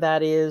whatever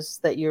that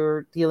is that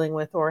you're dealing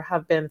with, or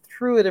have been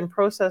through it and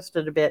processed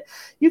it a bit.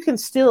 You can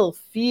still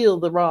feel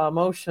the raw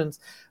emotions,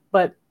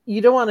 but you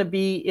don't want to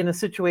be in a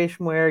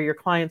situation where your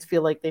clients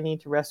feel like they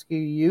need to rescue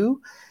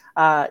you.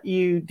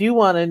 You do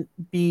want to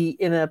be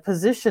in a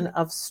position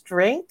of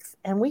strength,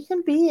 and we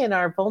can be in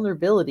our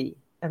vulnerability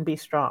and be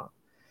strong.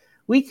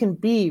 We can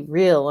be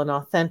real and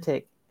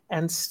authentic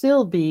and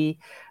still be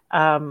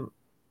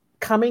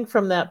coming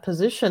from that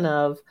position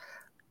of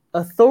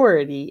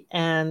authority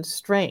and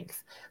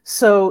strength.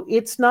 So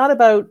it's not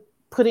about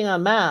putting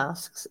on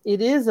masks.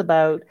 It is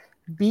about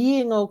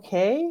being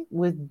okay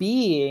with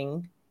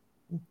being,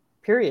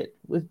 period,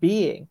 with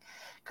being.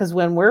 Because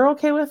when we're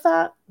okay with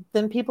that,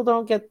 then people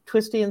don't get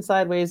twisty and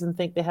sideways and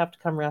think they have to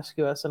come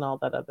rescue us and all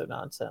that other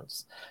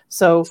nonsense.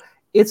 So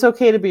it's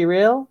okay to be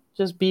real.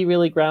 Just be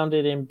really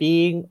grounded in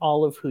being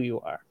all of who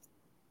you are.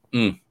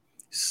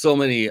 So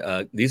many,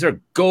 these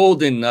are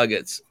golden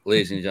nuggets,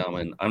 ladies and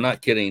gentlemen. I'm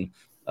not kidding.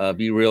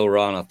 Be real,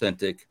 raw, and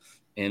authentic,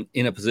 and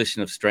in a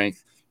position of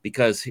strength,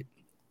 because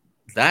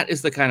that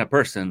is the kind of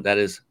person that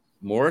is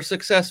more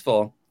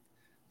successful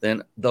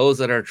than those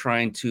that are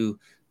trying to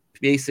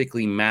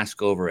basically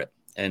mask over it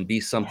and be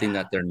something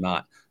that they're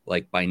not,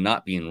 like by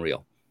not being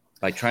real,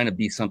 by trying to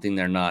be something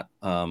they're not,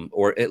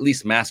 or at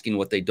least masking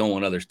what they don't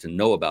want others to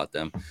know about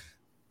them.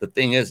 The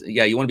thing is,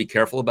 you want to be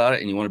careful about it,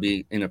 and you want to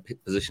be in a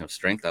position of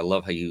strength. I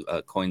love how you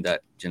coined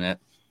that, Jannette.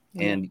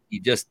 And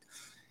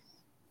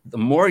the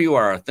more you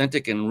are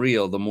authentic and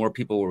real, the more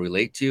people will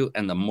relate to you,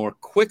 and the more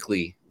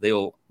quickly they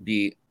will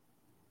be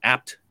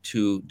apt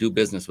to do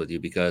business with you,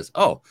 because,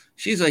 oh,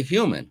 she's a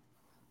human.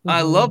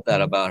 I love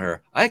that about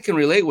her. I can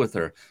relate with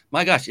her.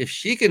 My gosh, if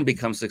she can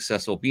become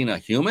successful being a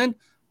human,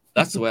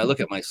 that's the way I look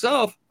at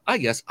myself. I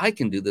guess I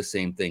can do the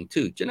same thing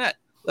too. Jannette,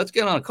 let's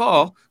get on a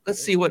call.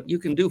 Let's see what you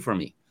can do for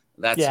me.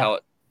 That's how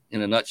it,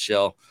 in a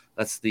nutshell,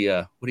 that's the,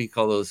 what do you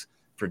call those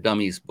for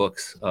dummies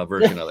books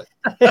version of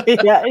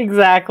it? Yeah,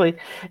 exactly.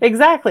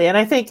 Exactly. And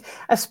I think,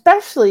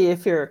 especially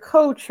if you're a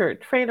coach or a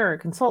trainer or a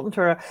consultant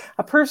or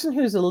a person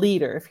who's a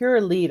leader, if you're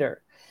a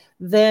leader,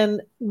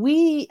 then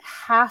we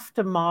have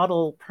to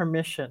model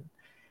permission.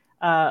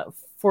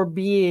 for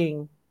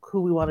being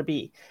who we want to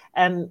be.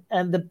 And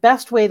the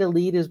best way to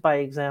lead is by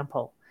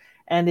example.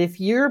 And if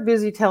you're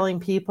busy telling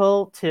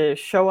people to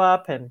show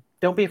up and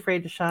don't be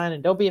afraid to shine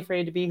and don't be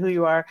afraid to be who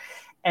you are,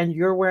 and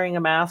you're wearing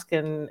a mask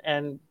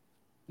and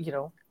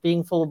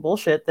being full of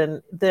bullshit,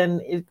 then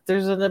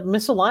there's a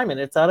misalignment.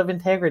 It's out of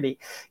integrity.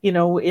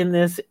 In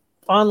this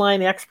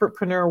online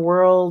expertpreneur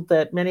world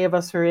that many of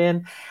us are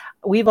in,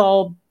 we've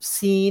all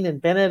seen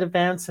and been at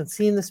events and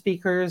seen the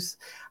speakers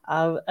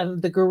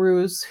and the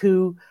gurus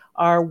who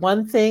are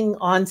one thing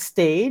on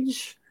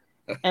stage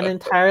and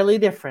entirely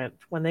different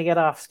when they get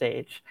off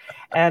stage,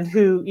 and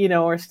who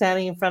are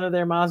standing in front of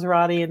their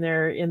Maserati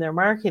in their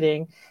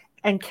marketing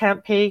and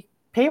can't pay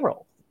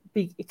payroll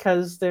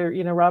because they're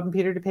robbing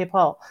Peter to pay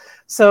Paul.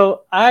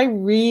 So I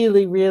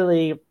really,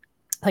 really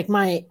like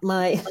my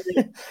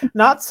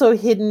not so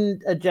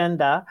hidden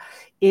agenda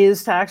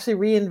is to actually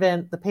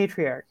reinvent the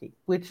patriarchy,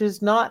 which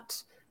is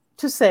not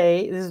to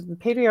say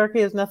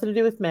patriarchy has nothing to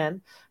do with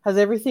men, has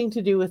everything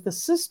to do with the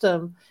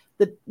system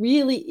that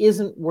really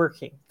isn't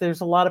working.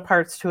 There's a lot of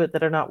parts to it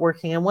that are not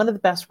working. And one of the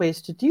best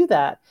ways to do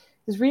that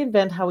is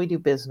reinvent how we do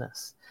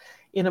business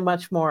in a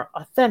much more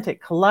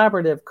authentic,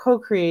 collaborative,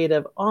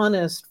 co-creative,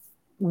 honest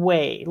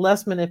way,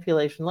 less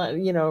manipulation,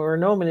 or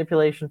no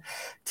manipulation,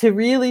 to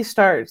really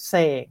start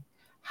saying,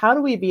 how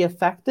do we be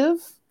effective,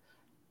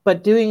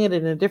 but doing it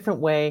in a different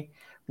way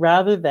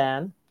rather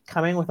than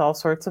coming with all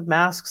sorts of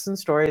masks and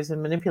stories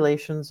and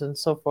manipulations and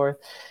so forth.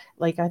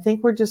 Like, I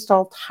think we're just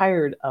all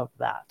tired of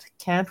that.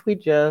 Can't we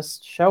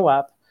just show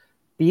up,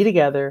 be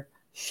together,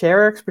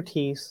 share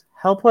expertise,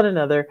 help one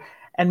another,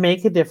 and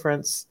make a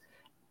difference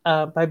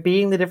by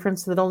being the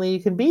difference that only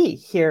you can be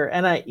here?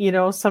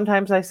 And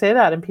sometimes I say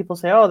that and people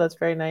say, oh, that's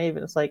very naive.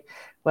 And it's like,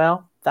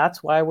 well,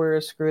 that's why we're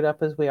as screwed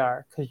up as we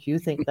are, because you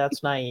think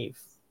that's naive.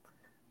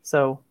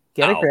 So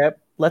get a grip.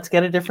 Let's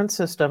get a different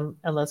system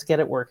and let's get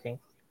it working.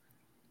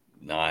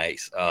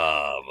 Nice.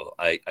 I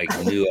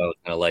knew I was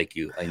going to like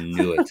you. I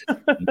knew it.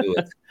 I knew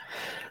it.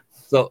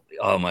 So,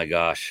 oh my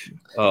gosh.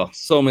 Oh,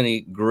 so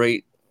many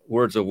great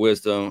words of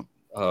wisdom.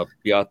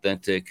 Be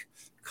authentic,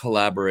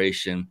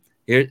 collaboration.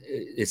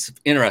 It's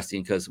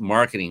interesting because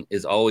marketing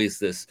is always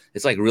this.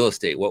 It's like real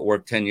estate. What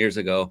worked 10 years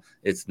ago,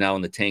 it's now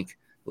in the tank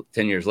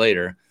 10 years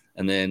later.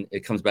 And then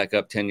it comes back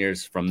up 10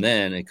 years from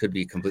then. It could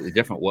be completely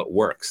different what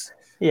works.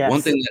 Yes.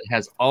 One thing that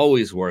has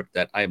always worked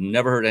that I've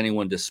never heard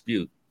anyone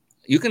dispute,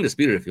 you can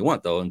dispute it if you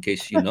want, though, in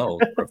case you know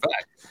for a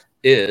fact,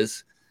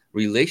 is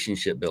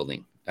relationship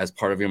building as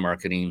part of your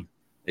marketing.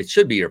 It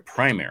should be your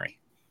primary.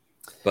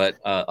 But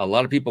a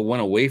lot of people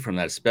went away from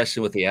that,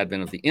 especially with the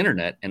advent of the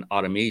internet and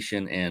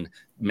automation and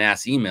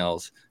mass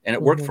emails. And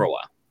it worked for a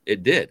while.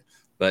 It did.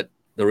 But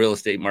the real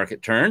estate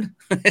market turned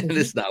and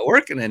it's not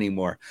working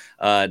anymore.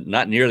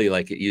 Not nearly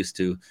like it used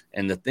to.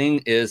 And the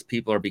thing is,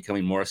 people are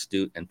becoming more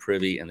astute and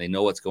privy, and they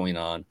know what's going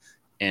on.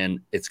 And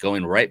it's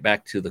going right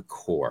back to the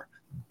core.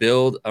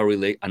 Build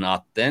an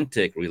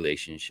authentic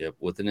relationship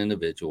with an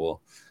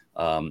individual,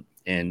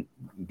 and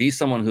be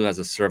someone who has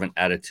a servant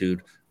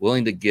attitude,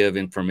 willing to give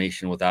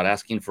information without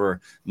asking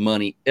for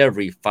money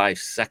every 5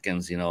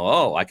 seconds.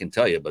 Oh, I can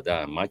tell you, but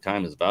my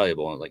time is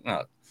valuable. And like,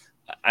 no,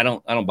 I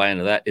don't buy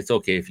into that. It's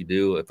okay if you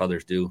do, if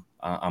others do.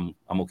 I'm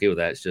okay with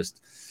that. It's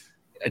just,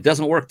 it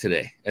doesn't work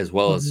today as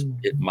well as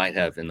it might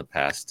have in the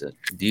past.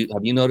 Have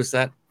you noticed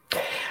that?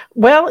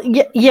 Well,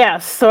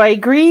 yes. So I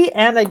agree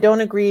and I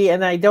don't agree.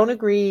 And I don't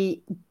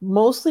agree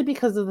mostly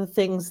because of the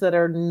things that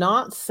are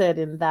not said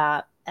in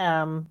that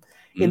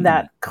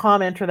that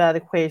comment or that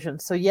equation.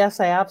 So yes,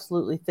 I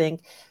absolutely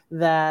think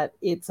that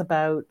it's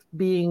about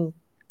being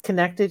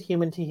connected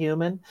human to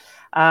human.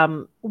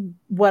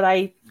 What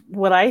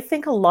I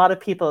think a lot of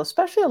people,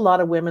 especially a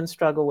lot of women,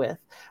 struggle with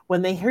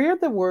when they hear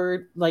the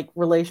word like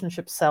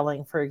relationship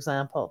selling, for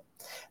example,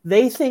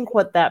 they think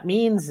what that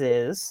means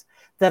is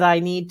that I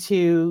need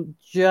to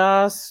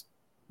just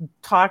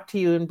talk to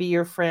you and be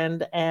your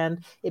friend.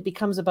 And it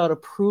becomes about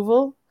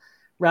approval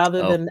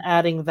rather than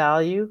adding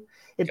value.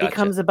 It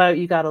becomes about,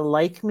 you got to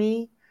like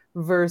me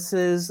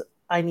versus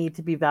I need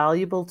to be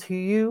valuable to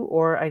you,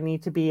 or I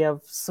need to be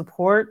of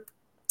support.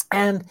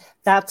 And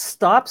that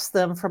stops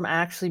them from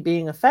actually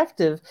being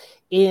effective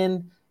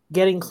in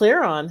getting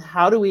clear on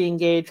how do we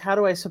engage, how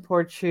do I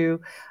support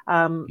you,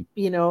 and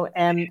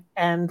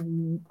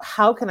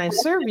how can I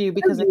serve you,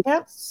 because I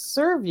can't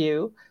serve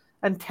you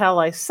until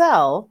I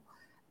sell,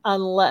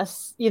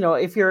 unless,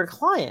 if you're a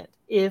client,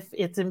 if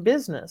it's in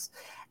business.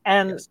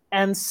 And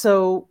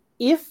so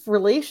if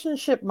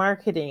relationship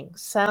marketing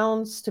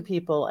sounds to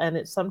people, and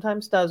it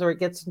sometimes does, or it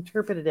gets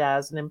interpreted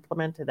as and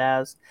implemented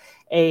as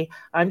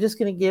I'm just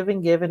going to give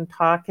and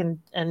talk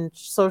and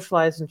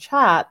socialize and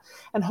chat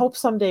and hope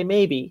someday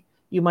maybe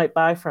you might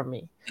buy from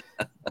me.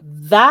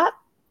 That,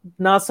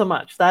 not so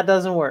much. That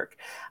doesn't work.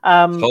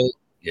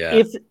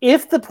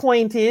 If the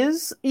point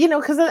is,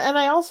 because, and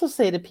I also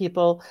say to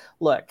people,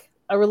 look,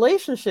 a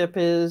relationship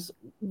is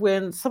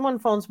when someone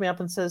phones me up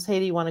and says, hey,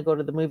 do you want to go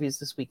to the movies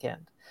this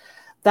weekend?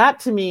 That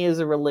to me is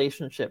a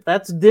relationship.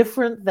 That's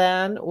different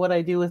than what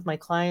I do with my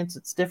clients.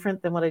 It's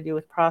different than what I do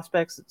with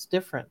prospects. It's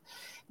different.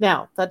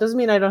 Now, that doesn't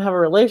mean I don't have a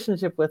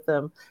relationship with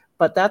them,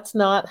 but that's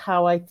not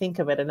how I think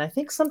of it. And I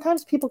think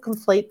sometimes people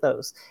conflate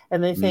those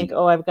and they think,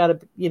 oh, I've got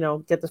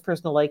to, get this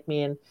person to like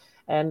me.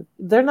 And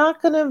they're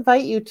not going to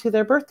invite you to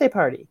their birthday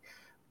party,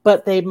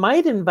 but they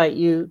might invite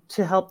you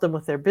to help them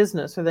with their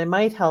business, or they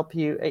might help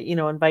you,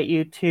 invite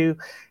you to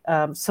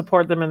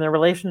support them in their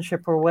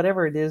relationship or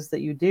whatever it is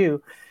that you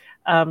do.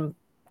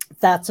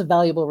 That's a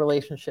valuable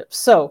relationship.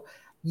 So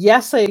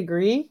yes, I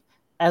agree.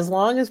 As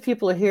long as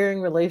people are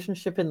hearing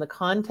relationship in the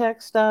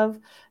context of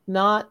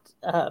not,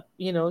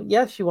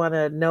 yes, you want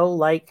to know,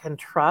 like, and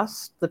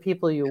trust the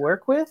people you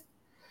work with,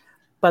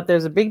 but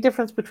there's a big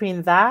difference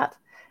between that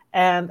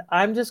and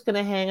I'm just going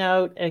to hang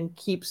out and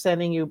keep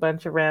sending you a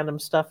bunch of random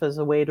stuff as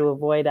a way to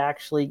avoid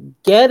actually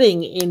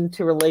getting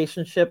into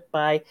relationship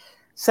by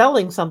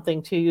selling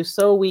something to you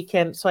so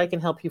I can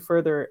help you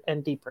further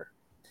and deeper.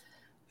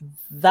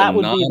 That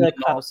would be the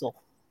causal.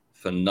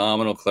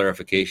 Phenomenal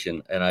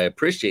clarification, and I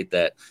appreciate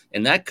that.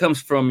 And that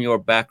comes from your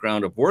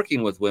background of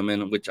working with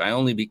women, which I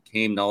only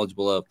became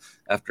knowledgeable of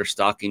after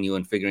stalking you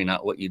and figuring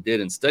out what you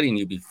did and studying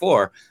you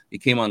before you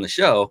came on the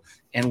show.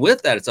 And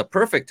with that, it's a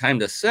perfect time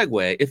to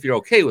segue, if you're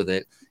okay with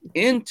it,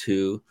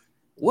 into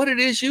what it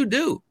is you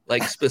do,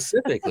 like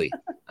specifically.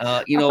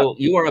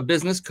 You are a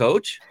business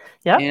coach.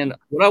 Yep. And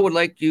what I would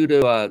like you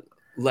to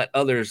let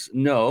others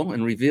know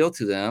and reveal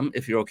to them,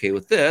 if you're okay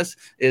with this,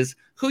 is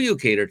who you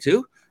cater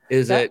to.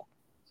 Is it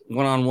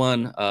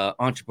one-on-one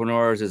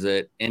entrepreneurs? Is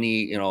it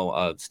any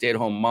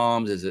stay-at-home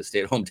moms? Is it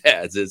stay-at-home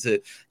dads? Is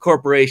it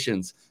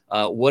corporations?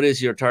 What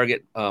is your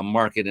target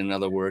market, in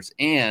other words?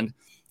 And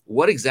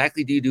what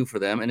exactly do you do for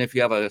them? And if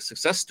you have a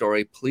success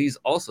story, please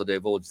also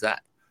divulge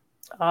that.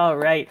 All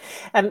right.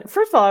 And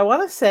first of all, I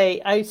want to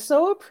say I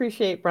so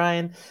appreciate,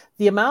 Brian,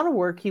 the amount of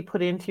work you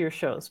put into your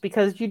shows,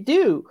 because you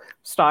do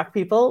stalk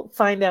people,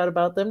 find out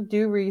about them,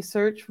 do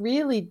research,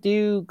 really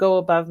do go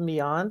above and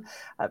beyond.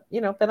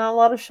 Been on a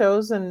lot of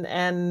shows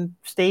and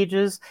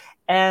stages,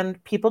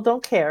 and people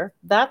don't care.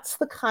 That's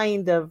the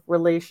kind of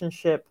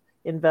relationship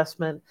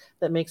investment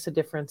that makes a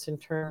difference in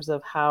terms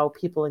of how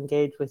people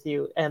engage with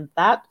you. And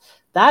that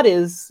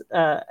is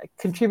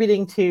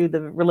contributing to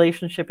the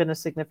relationship in a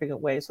significant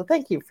way. So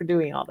thank you for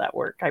doing all that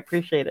work. I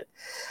appreciate it.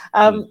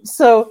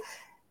 So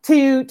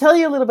to tell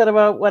you a little bit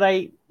about what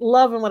I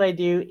love and what I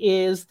do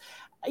is,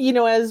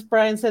 as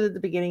Brian said at the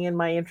beginning in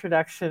my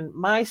introduction,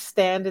 my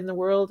stand in the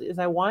world is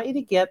I want you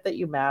to get that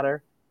you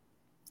matter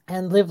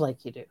and live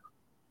like you do.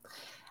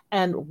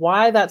 And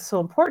why that's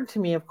so important to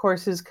me, of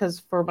course, is because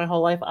for my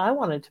whole life, I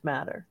wanted to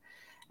matter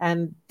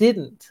and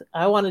didn't.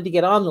 I wanted to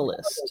get on the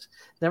list.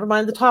 Never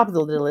mind the top of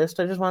the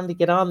list. I just wanted to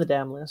get on the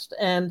damn list.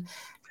 And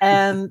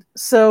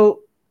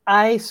so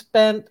I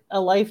spent a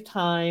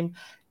lifetime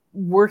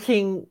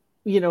working,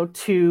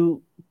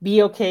 to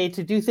be okay,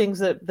 to do things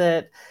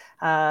that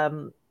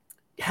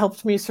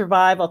helped me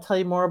survive. I'll tell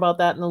you more about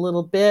that in a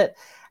little bit.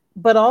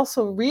 But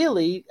also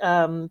really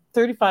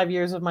 35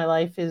 years of my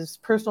life is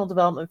personal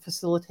development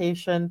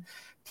facilitation,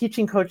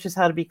 teaching coaches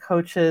how to be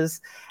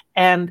coaches,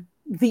 and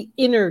the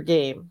inner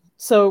game.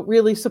 So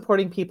really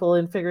supporting people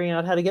in figuring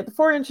out how to get the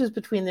 4 inches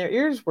between their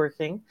ears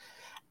working,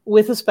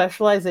 with a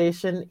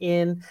specialization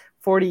in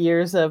 40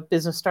 years of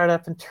business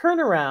startup and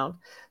turnaround.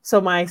 So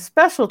my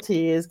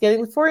specialty is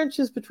getting the 4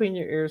 inches between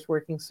your ears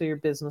working so your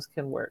business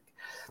can work,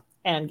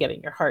 and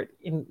getting your heart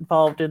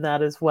involved in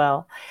that as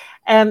well.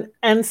 And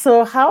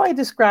so how I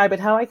describe it,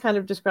 how I kind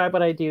of describe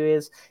what I do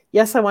is,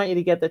 yes, I want you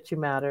to get that you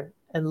matter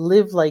and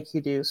live like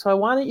you do. So I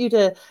wanted you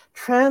to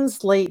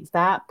translate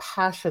that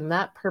passion,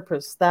 that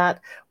purpose,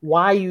 that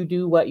why you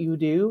do what you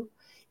do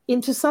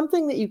into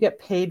something that you get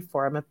paid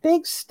for. I'm a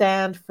big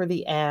stand for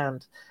the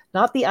and,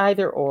 not the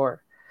either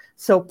or.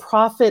 So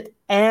profit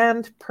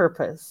and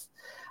purpose,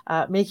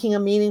 making a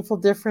meaningful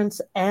difference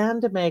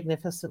and a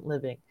magnificent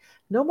living.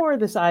 No more of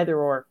this either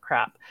or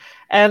crap.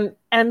 And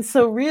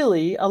so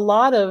really a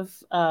lot of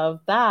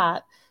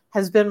that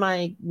has been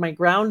my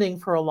grounding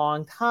for a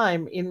long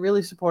time in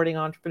really supporting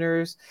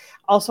entrepreneurs.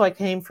 Also, I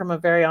came from a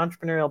very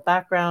entrepreneurial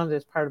background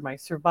as part of my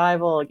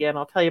survival. Again,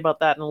 I'll tell you about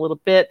that in a little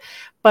bit.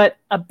 But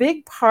a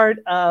big part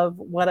of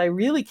what I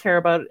really care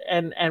about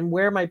and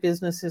where my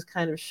business has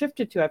kind of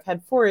shifted to, I've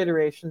had 4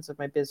 iterations of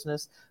my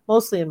business,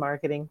 mostly in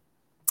marketing.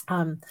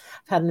 I've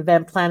had an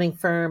event planning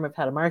firm. I've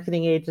had a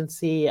marketing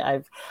agency.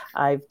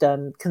 I've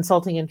done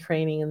consulting and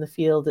training in the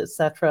field,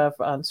 etc.,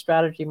 on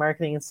strategy,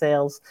 marketing, and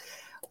sales.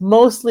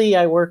 Mostly,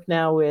 I work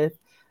now with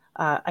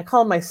I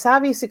call them my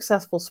savvy,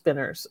 successful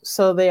spinners.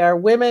 So they are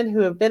women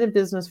who have been in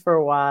business for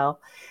a while,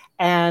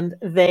 and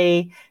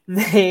they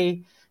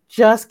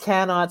just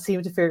cannot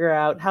seem to figure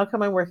out, how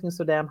come I'm working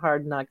so damn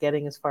hard and not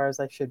getting as far as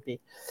I should be.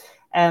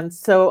 And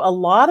so a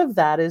lot of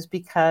that is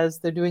because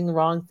they're doing the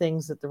wrong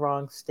things at the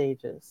wrong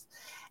stages.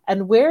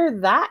 And where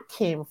that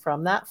came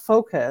from, that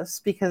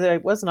focus, because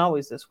it wasn't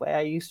always this way,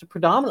 I used to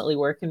predominantly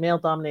work in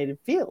male-dominated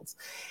fields,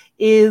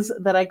 is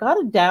that I got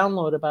a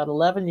download about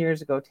 11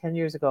 years ago, 10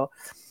 years ago,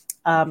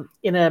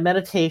 in a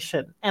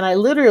meditation. And I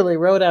literally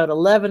wrote out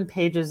 11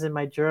 pages in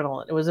my journal.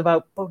 And it was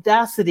about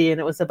bodacity,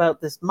 and it was about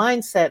this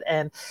mindset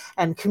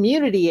and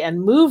community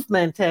and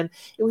movement. And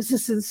it was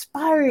this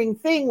inspiring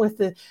thing with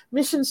the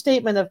mission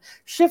statement of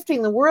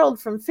shifting the world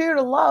from fear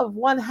to love,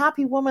 one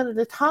happy woman at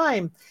a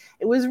time.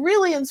 It was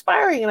really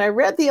inspiring. And I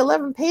read the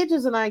 11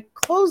 pages and I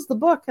closed the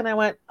book and I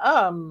went,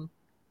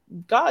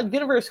 God,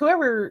 universe,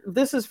 whoever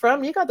this is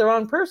from, you got the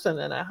wrong person.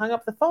 And I hung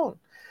up the phone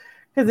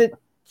because it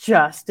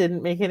just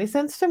didn't make any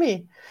sense to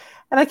me.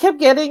 And I kept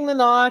getting the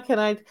knock, and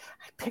I'd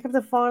pick up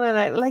the phone and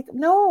I'd like,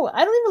 no,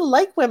 I don't even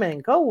like women.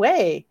 Go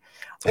away.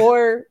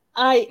 Or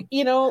I,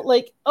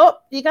 like, oh,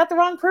 you got the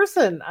wrong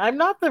person. I'm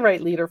not the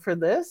right leader for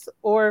this.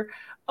 Or,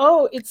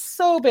 oh, it's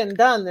so been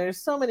done.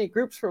 There's so many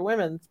groups for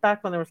women. It's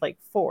back when there was like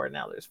 4.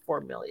 Now there's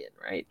 4 million,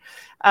 right?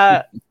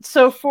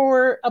 So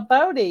for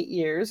about 8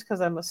 years,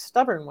 because I'm a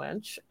stubborn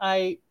wench,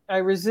 I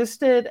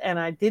resisted and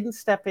I didn't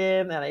step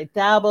in, and I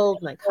dabbled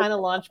and I kind of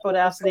launched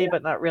Bodacity,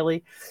 but not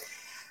really.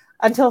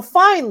 Until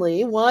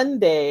finally, one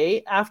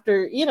day,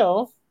 after,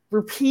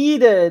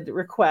 repeated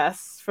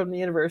requests from the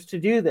universe to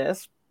do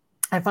this,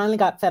 I finally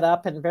got fed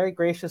up and very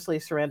graciously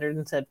surrendered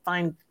and said,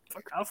 fine,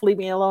 fuck off, leave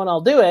me alone,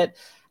 I'll do it.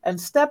 And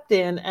stepped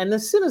in. And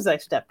as soon as I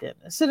stepped in,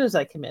 as soon as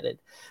I committed,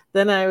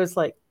 then I was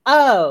like,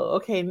 oh,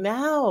 okay,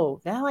 now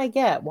I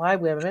get why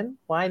women,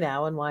 why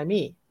now, and why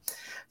me.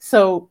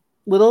 So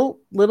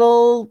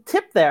little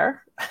tip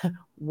there.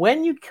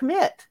 When you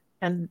commit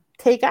and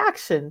take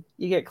action,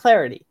 you get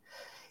clarity.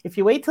 If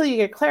you wait till you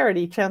get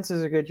clarity,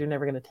 chances are good you're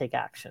never going to take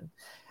action.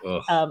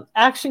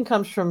 Action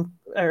comes from,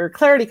 or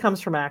clarity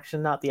comes from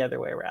action, not the other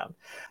way around.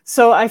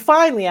 So I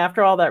finally,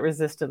 after all that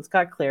resistance,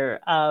 got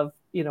clear of,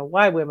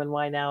 why women,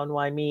 why now, and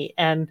why me.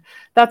 And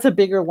that's a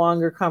bigger,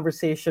 longer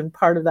conversation.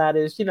 Part of that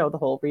is, the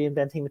whole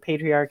reinventing the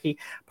patriarchy.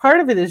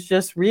 Part of it is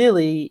just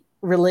really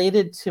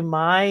related to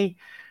my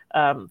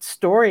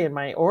story and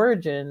my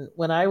origin.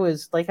 When I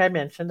was, like I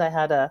mentioned, I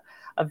had a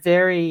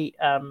very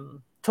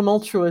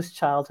tumultuous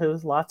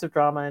childhood, lots of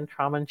drama and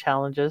trauma and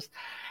challenges,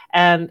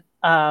 and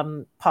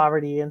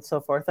poverty and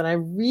so forth. And I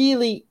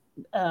really,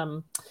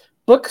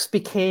 books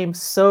became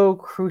so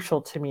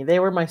crucial to me. They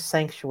were my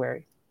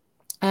sanctuary.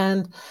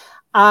 And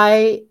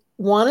I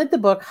wanted the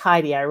book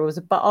Heidi. I was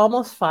about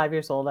almost 5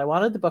 years old. I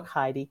wanted the book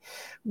Heidi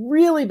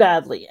really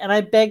badly. And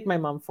I begged my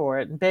mom for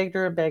it, and begged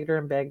her and begged her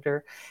and begged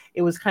her.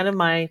 It was kind of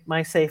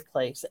my safe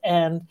place.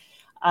 And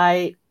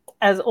I,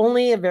 as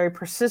only a very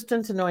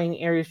persistent, annoying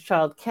Aries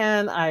child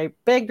can, I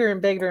begged her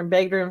and begged her and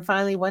begged her. And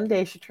finally, one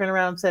day she turned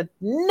around and said,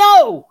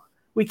 no,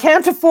 we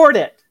can't afford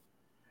it.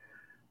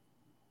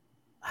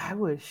 I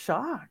was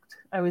shocked.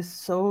 I was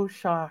so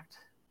shocked.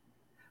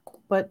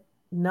 But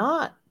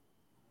not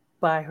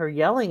by her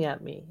yelling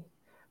at me,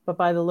 but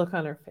by the look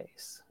on her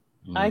face.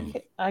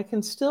 I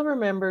can still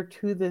remember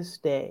to this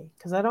day,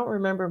 because I don't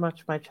remember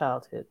much of my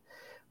childhood,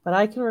 but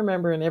I can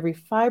remember in every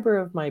fiber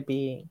of my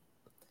being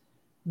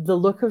the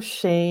look of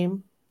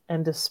shame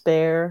and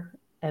despair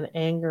and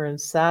anger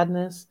and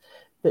sadness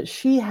that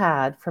she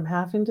had from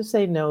having to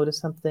say no to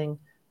something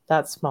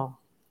that small,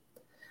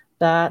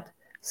 that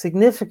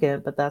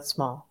significant, but that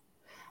small.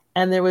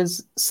 And there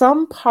was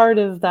some part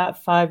of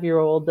that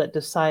 5-year-old that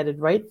decided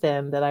right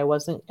then that I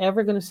wasn't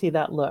ever going to see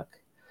that look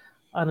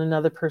on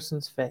another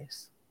person's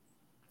face.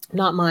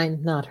 Not mine,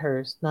 not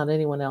hers, not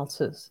anyone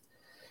else's.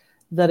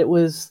 That it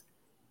was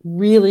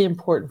really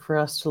important for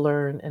us to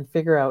learn and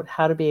figure out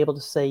how to be able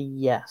to say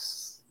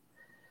yes.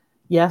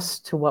 Yes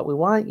to what we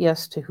want,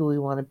 yes to who we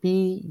want to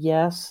be,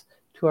 yes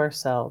to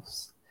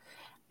ourselves.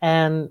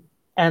 And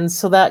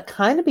so that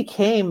kind of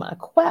became a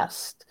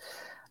quest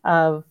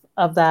of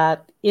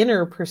that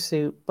inner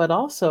pursuit, but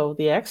also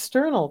the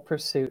external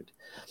pursuit.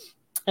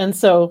 And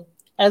so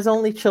as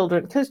only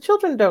children, because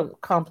children don't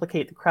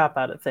complicate the crap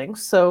out of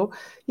things. So,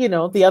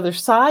 the other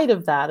side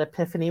of that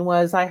epiphany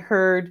was I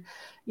heard,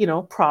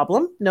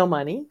 problem, no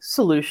money,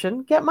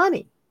 solution, get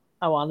money.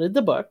 I wanted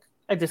the book.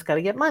 I just got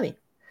to get money.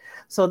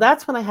 So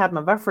that's when I had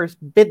my first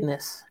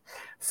business.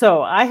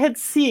 So I had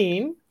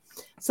seen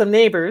some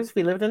neighbors,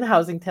 we lived in a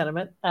housing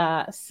tenement,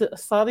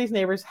 saw these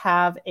neighbors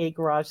have a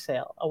garage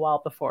sale a while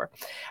before.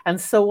 And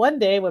so one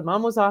day when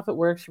mom was off at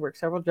work, she worked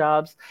several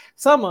jobs.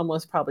 Someone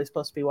was probably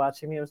supposed to be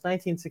watching me. It was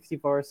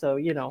 1964, so,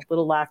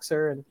 little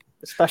laxer, and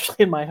especially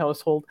in my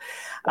household.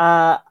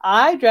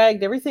 I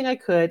dragged everything I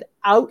could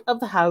out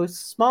of the house,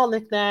 small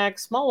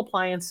knickknacks, small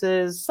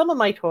appliances, some of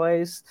my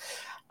toys,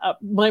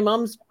 my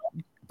mom's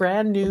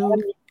brand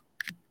new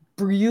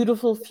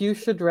beautiful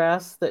fuchsia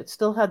dress that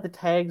still had the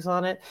tags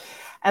on it.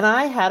 And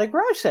I had a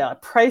garage sale. I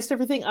priced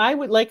everything.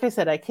 Like I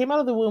said, I came out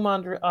of the womb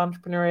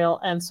entrepreneurial.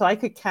 And so I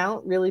could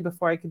count really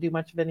before I could do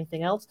much of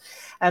anything else.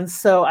 And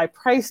so I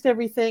priced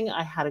everything.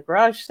 I had a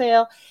garage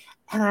sale,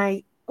 and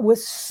I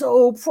was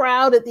so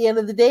proud at the end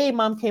of the day.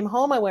 Mom came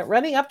home. I went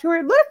running up to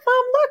her. Look,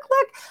 Mom,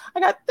 look. I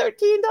got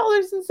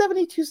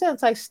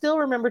 $13.72. I still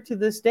remember to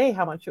this day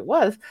how much it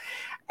was.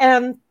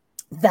 And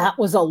that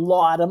was a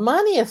lot of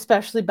money,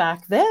 especially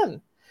back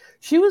then.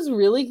 She was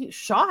really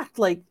shocked.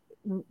 Like,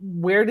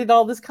 where did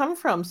all this come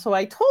from? So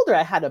I told her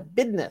I had a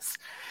business,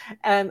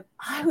 and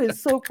I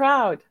was so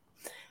proud.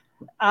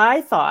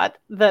 I thought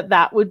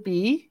that would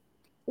be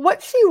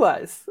what she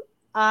was.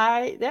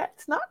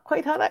 That's not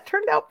quite how that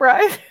turned out,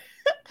 Brian.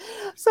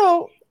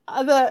 So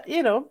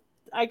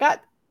I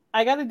got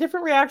a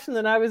different reaction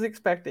than I was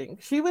expecting.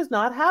 She was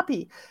not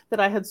happy that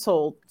I had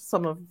sold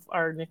some of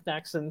our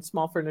knickknacks and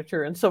small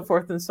furniture and so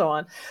forth and so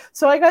on.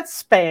 So I got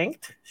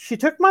spanked. She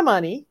took my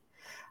money.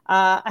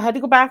 I had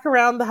to go back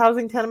around the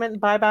housing tenement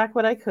and buy back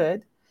what I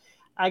could.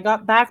 I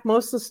got back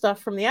most of the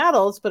stuff from the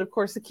adults, but of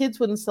course the kids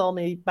wouldn't sell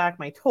me back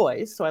my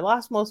toys. So I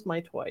lost most of my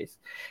toys,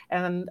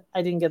 and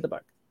I didn't get the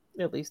book,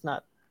 at least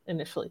not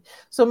initially.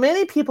 So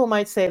many people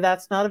might say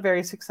that's not a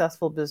very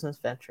successful business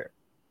venture.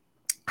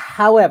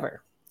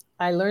 However,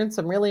 I learned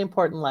some really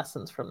important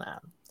lessons from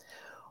that.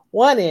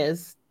 One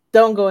is,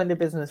 don't go into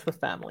business with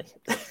family.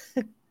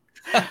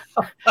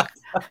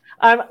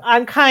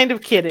 I'm kind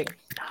of kidding.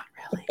 Not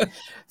really.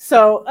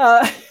 So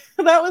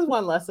that was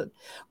one lesson.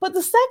 But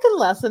the second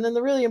lesson, and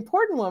the really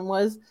important one,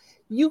 was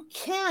you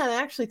can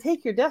actually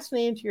take your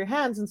destiny into your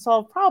hands and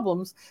solve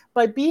problems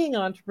by being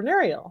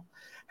entrepreneurial.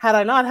 Had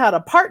I not had a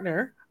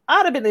partner,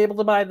 I'd have been able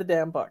to buy the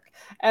damn book.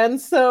 And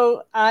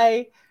so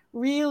I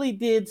really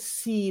did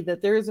see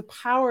that there is a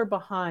power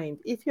behind.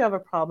 If you have a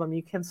problem,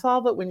 you can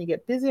solve it when you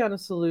get busy on a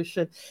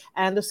solution.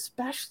 And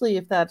especially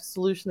if that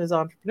solution is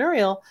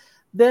entrepreneurial,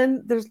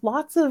 then there's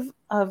lots of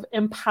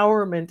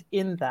empowerment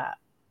in that.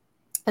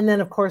 And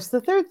then, of course,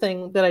 the third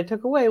thing that I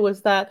took away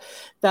was that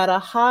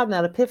aha and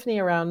that epiphany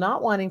around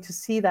not wanting to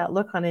see that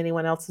look on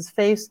anyone else's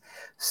face.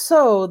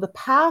 So the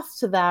path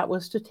to that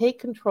was to take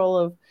control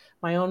of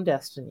my own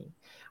destiny,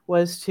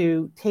 was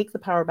to take the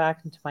power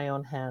back into my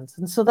own hands.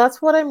 And so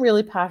that's what I'm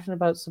really passionate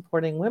about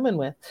supporting women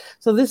with.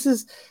 So this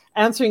is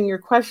answering your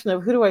question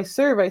of who do I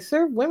serve? I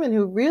serve women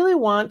who really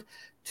want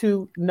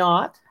to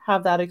not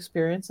have that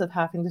experience of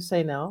having to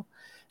say no,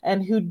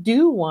 and who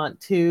do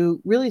want to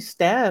really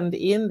stand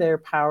in their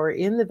power,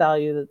 in the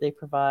value that they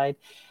provide,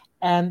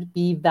 and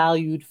be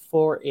valued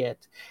for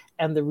it.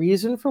 And the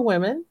reason for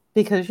women,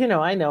 because,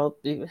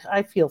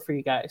 I feel for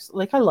you guys.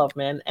 Like, I love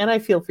men, and I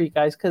feel for you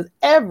guys because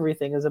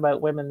everything is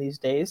about women these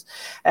days.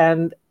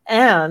 And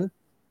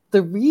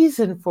the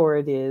reason for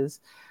it is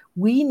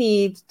we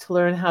need to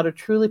learn how to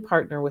truly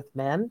partner with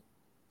men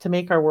to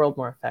make our world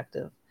more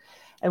effective.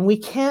 And we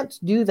can't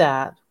do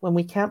that when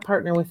we can't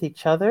partner with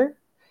each other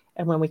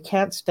and when we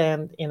can't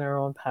stand in our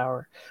own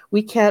power.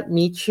 We can't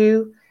meet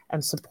you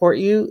and support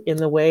you in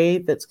the way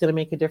that's going to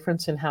make a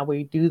difference in how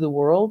we do the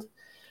world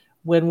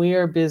when we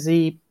are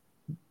busy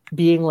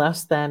being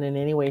less than in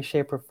any way,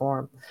 shape, or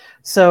form.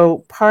 So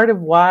part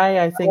of why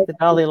I think the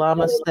Dalai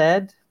Lama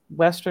said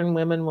Western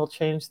women will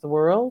change the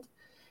world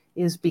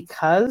is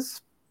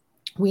because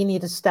we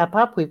need to step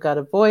up. We've got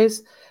a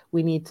voice.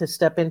 We need to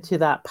step into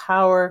that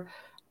power,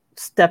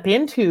 step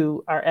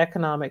into our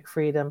economic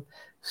freedom,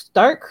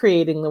 start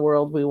creating the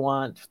world we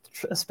want,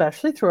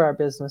 especially through our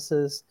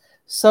businesses,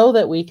 so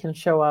that we can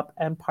show up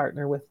and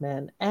partner with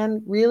men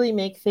and really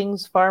make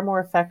things far more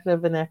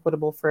effective and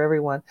equitable for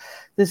everyone.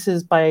 This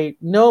is by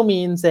no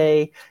means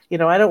I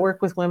don't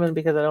work with women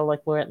because I don't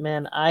like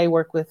men. I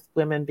work with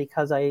women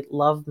because I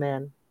love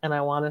men and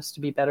I want us to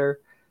be better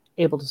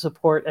able to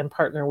support and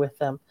partner with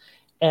them.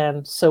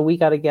 And so we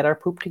got to get our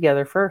poop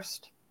together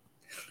first.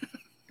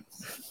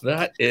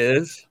 That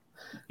is,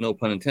 no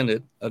pun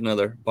intended,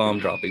 another bomb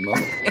dropping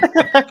moment.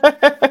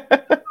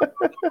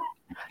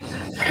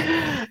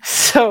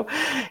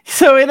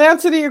 So in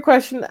answer to your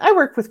question, I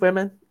work with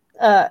women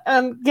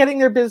and getting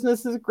their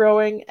businesses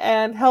growing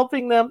and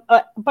helping them.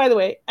 By the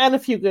way, and a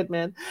few good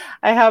men.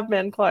 I have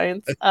men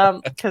clients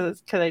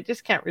because I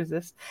just can't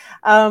resist.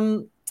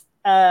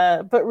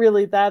 But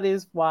really, that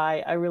is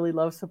why I really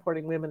love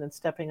supporting women and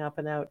stepping up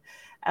and out,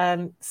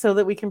 and so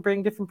that we can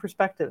bring different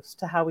perspectives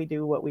to how we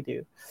do what we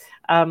do.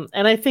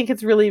 And I think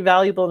it's really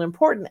valuable and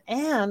important.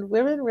 And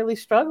women really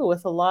struggle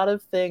with a lot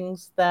of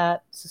things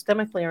that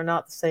systemically are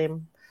not the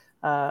same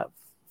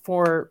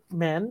for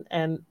men,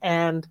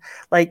 and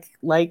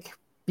like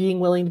being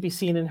willing to be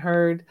seen and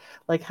heard,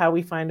 like how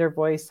we find our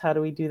voice. How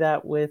do we do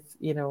that with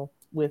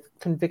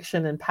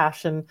conviction and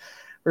passion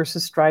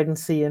versus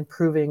stridency and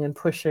proving and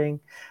pushing,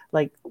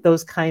 like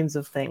those kinds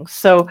of things.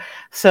 So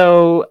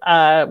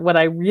what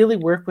I really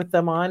work with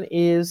them on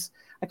is,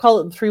 I call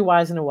it the 3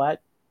 whys and a what.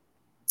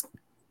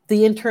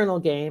 The internal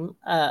game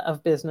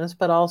of business,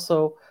 but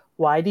also,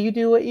 why do you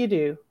do what you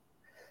do?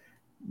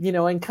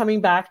 And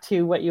coming back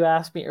to what you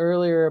asked me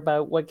earlier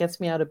about what gets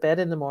me out of bed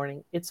in the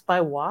morning, it's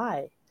by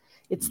why.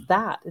 It's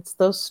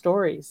those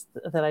stories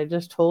that I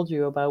just told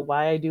you about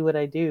why I do what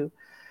I do,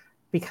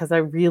 because I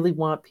really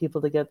want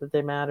people to get that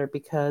they matter,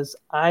 because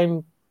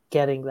I'm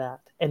getting that.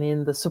 And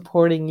in the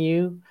supporting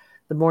you,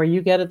 the more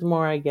you get it, the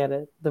more I get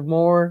it, the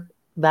more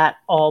that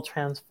all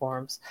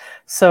transforms.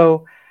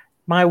 So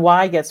my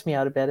why gets me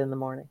out of bed in the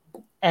morning.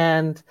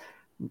 And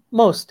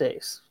most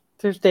days,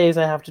 there's days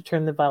I have to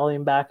turn the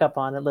volume back up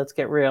on it. Let's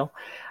get real.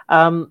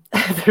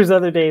 There's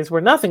other days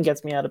where nothing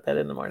gets me out of bed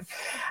in the morning.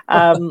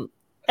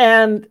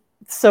 And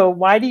so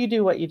why do you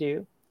do what you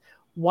do?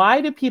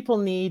 Why do people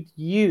need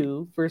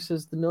you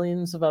versus the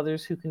millions of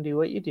others who can do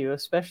what you do,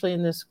 especially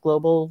in this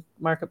global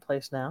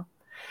marketplace now?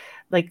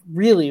 Like,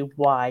 really,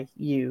 why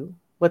you?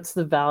 What's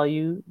the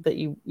value that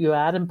you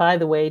add? And by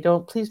the way,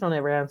 please don't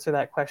ever answer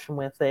that question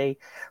with a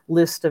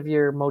list of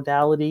your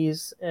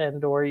modalities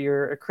and or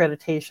your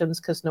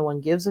accreditations, because no one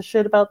gives a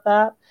shit about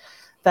that.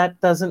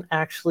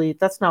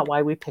 That's not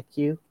why we pick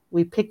you.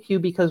 We pick you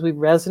because we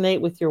resonate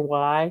with your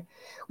why.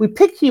 We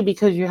pick you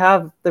because you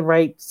have the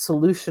right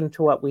solution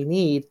to what we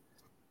need.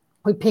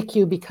 We pick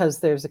you because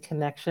there's a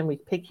connection. We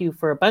pick you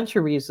for a bunch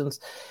of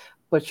reasons,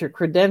 but your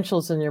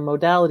credentials and your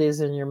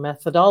modalities and your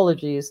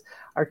methodologies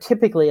are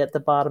typically at the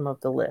bottom of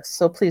the list.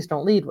 So please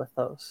don't lead with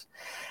those.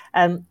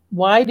 And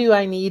why do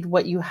I need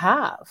what you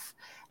have?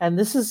 And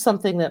this is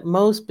something that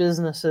most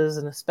businesses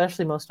and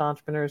especially most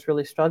entrepreneurs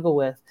really struggle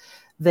with.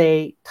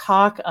 They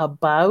talk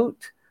about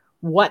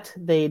what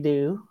they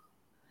do,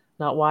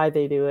 not why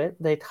they do it.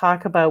 They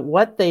talk about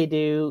what they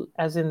do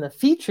as in the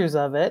features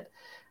of it.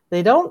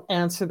 They don't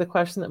answer the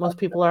question that most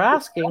people are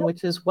asking,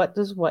 which is, what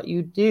does what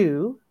you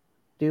do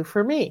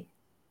for me?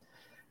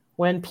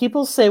 When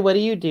people say, what do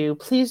you do?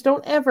 Please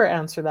don't ever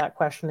answer that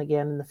question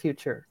again in the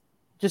future.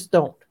 Just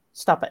don't.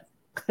 Stop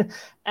it.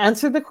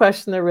 Answer the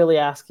question they're really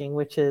asking,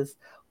 which is,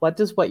 what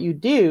does what you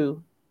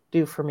do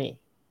for me?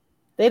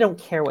 They don't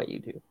care what you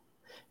do.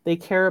 They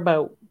care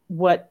about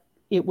what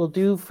it will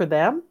do for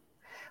them.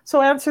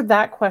 So answer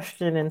that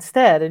question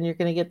instead, and you're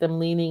going to get them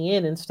leaning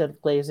in instead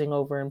of glazing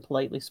over and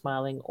politely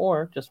smiling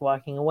or just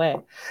walking away.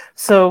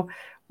 So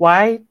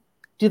why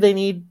do they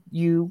need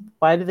you?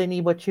 Why do they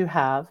need what you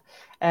have?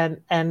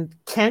 And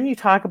can you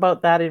talk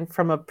about that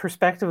from a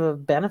perspective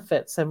of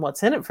benefits and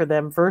what's in it for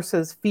them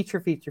versus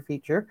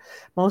feature?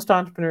 Most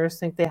entrepreneurs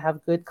think they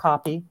have good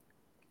copy,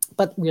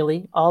 but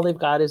really all they've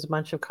got is a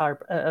bunch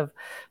of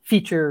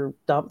feature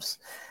dumps.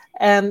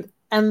 And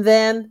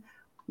then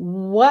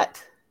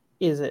what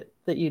is it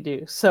that you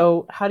do?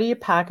 So how do you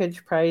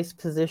package, price,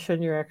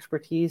 position your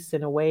expertise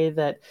in a way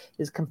that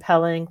is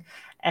compelling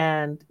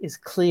and is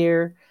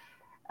clear?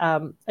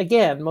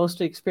 Again,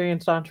 most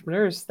experienced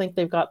entrepreneurs think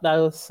they've got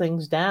those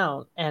things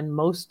down, and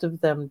most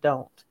of them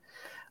don't.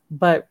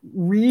 But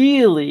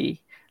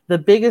really, the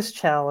biggest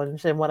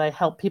challenge, and what I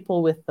help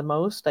people with the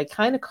most, I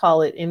kind of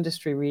call it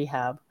industry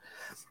rehab.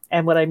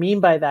 And what I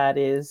mean by that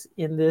is,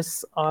 in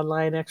this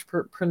online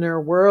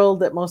expertpreneur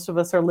world that most of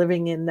us are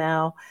living in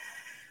now,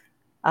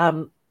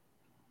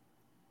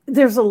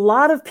 there's a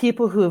lot of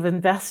people who have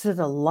invested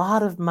a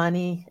lot of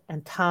money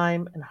and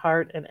time and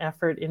heart and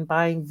effort in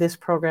buying this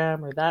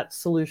program or that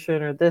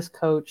solution or this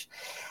coach.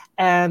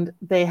 And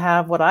they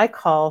have what I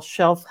call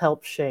shelf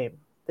help shame.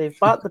 They've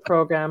bought the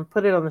program,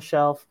 put it on the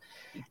shelf,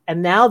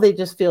 and now they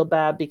just feel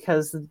bad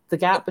because the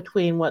gap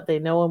between what they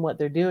know and what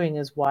they're doing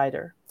is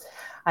wider.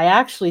 I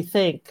actually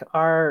think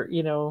our,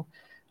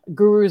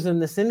 gurus in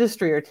this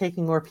industry are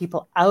taking more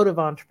people out of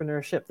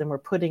entrepreneurship than we're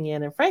putting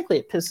in. And frankly,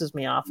 it pisses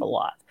me off a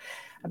lot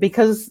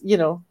because,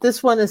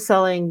 this one is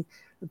selling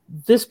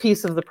this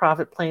piece of the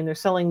profit plane. They're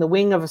selling the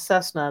wing of a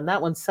Cessna, and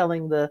that one's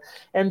selling the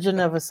engine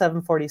of a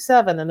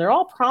 747. And they're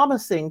all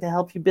promising to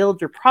help you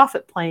build your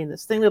profit plane,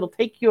 this thing that'll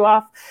take you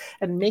off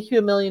and make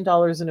you $1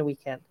 million in a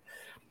weekend.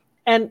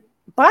 And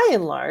by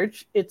and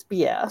large, it's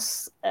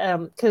BS,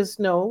 because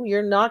no,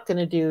 you're not going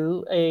to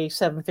do a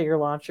 7-figure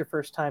launch your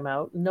first time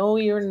out. No,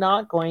 you're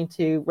not going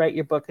to write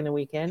your book in a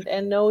weekend.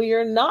 And no,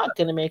 you're not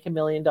going to make $1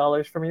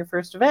 million from your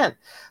first event.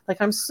 Like,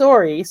 I'm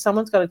sorry,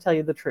 someone's got to tell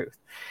you the truth.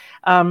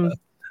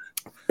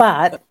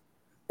 But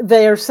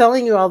they are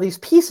selling you all these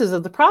pieces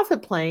of the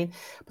profit plane.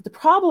 But the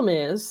problem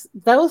is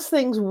those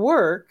things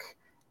work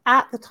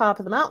at the top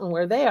of the mountain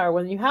where they are.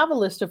 When you have a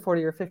list of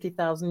 40 or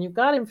 50,000, you've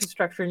got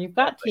infrastructure and you've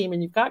got team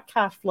and you've got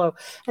cash flow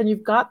and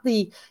you've got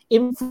the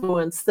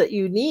influence that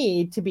you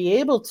need to be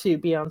able to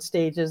be on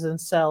stages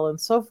and sell and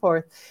so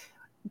forth.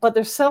 But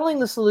they're selling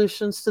the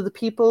solutions to the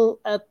people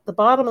at the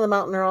bottom of the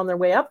mountain or on their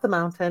way up the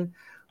mountain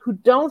who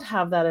don't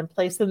have that in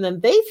place. And then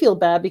they feel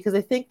bad because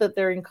they think that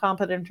they're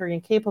incompetent or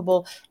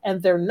incapable,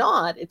 and they're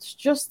not. It's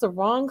just the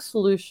wrong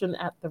solution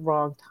at the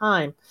wrong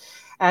time.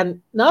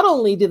 And not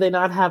only do they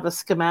not have a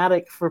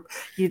schematic for,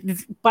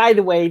 by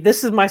the way,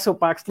 this is my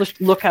soapbox.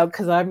 Look out,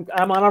 because I'm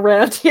on a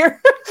rant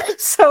here.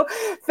 So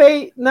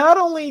they not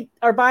only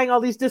are buying all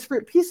these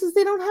disparate pieces,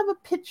 they don't have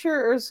a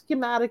picture or a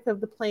schematic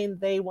of the plane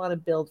they want to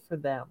build for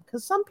them.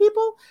 Because some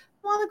people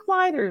want a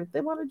glider.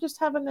 They want to just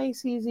have a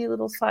nice, easy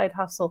little side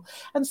hustle.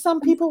 And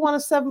some people want a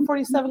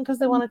 747 because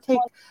they want to take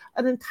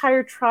an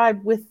entire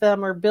tribe with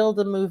them or build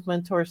a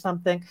movement or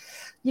something.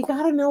 You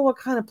got to know what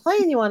kind of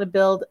plane you want to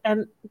build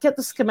and get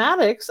the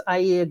schematics,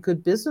 i.e. a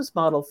good business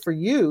model for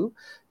you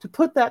to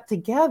put that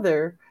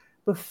together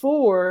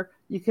before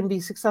you can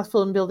be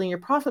successful in building your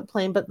profit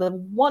plane. But the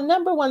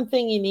number one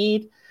thing you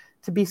need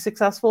to be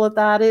successful at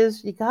that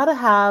is you got to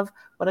have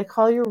what I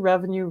call your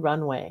revenue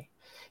runway.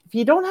 If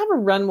you don't have a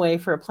runway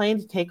for a plane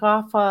to take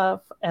off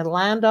of and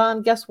land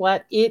on, guess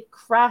what? It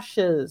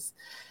crashes.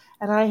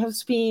 And I have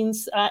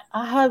scenes. I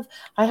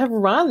have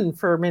run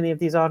for many of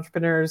these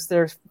entrepreneurs.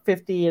 There's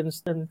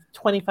 $50,000 and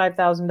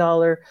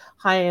 $25,000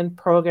 high-end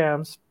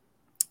programs,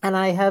 And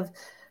I have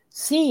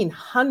seen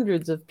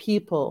hundreds of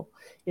people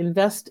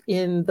invest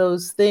in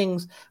those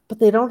things, but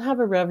they don't have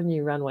a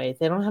revenue runway.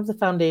 They don't have the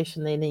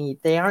foundation they need.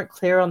 They aren't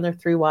clear on their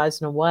 3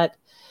 whys and a what.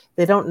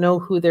 They don't know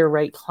who their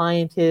right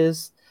client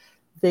is.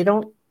 They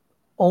don't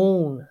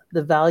own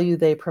the value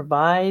they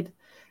provide,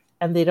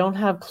 and they don't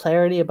have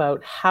clarity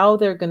about how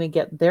they're going to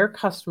get their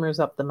customers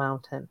up the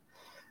mountain.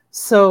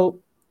 So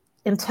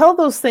until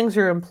those things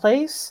are in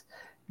place,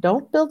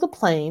 don't build a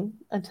plane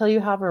until you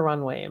have a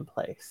runway in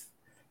place.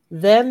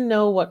 Then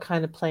know what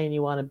kind of plane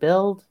you want to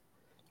build.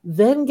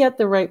 Then get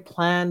the right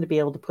plan to be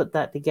able to put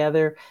that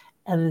together.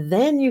 And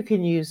then you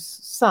can use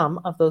some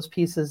of those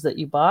pieces that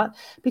you bought,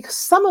 because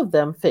some of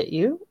them fit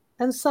you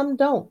and some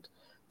don't.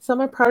 Some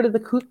are part of the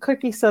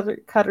cookie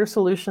cutter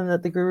solution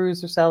that the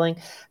gurus are selling.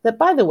 That,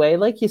 by the way,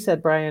 like you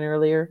said, Brian,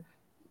 earlier,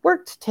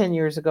 worked 10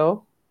 years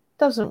ago,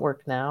 doesn't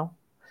work now.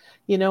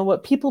 You know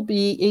what people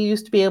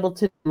used to be able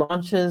to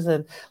launches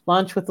and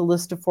launch with a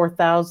list of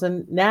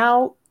 4,000.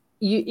 Now,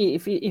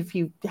 if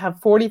you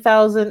have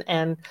 40,000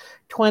 and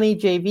 20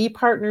 JV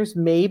partners,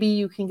 maybe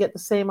you can get the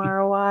same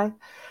ROI.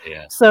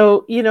 Yeah.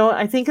 So,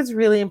 I think it's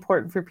really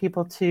important for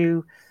people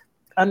to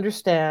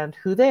understand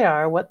who they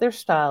are, what their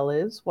style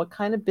is, what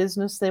kind of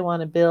business they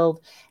want to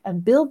build,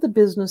 and build the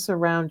business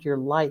around your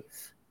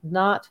life,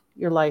 not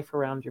your life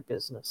around your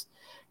business.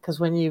 Because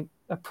when you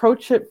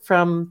approach it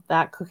from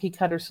that cookie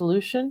cutter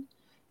solution,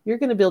 you're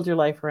going to build your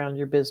life around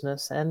your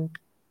business, and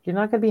you're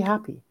not going to be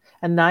happy.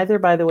 And neither,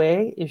 by the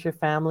way, is your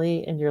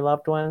family and your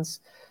loved ones,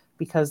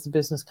 because the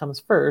business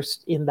comes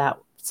first in that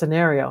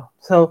scenario.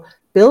 So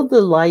build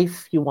the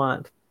life you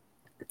want,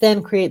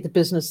 then create the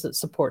business that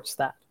supports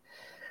that.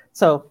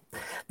 So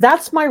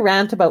that's my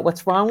rant about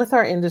what's wrong with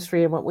our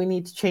industry and what we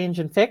need to change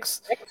and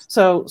fix.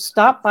 So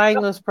stop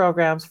buying those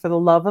programs for the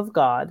love of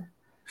God.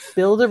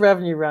 Build a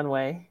revenue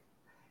runway.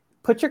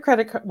 Put your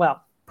credit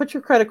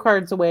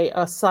cards away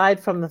aside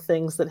from the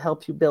things that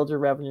help you build your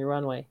revenue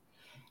runway.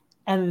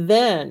 And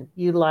then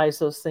utilize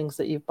those things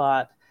that you've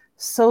bought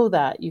so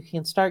that you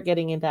can start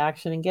getting into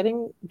action and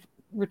getting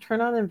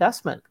return on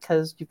investment,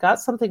 because you've got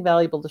something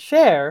valuable to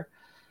share,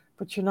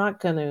 but you're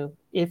not going to,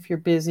 if you're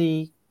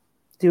busy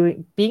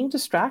being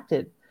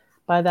distracted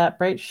by that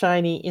bright,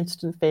 shiny,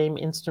 instant fame,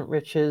 instant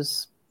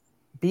riches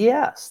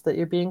BS that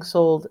you're being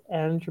sold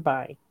and you're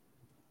buying.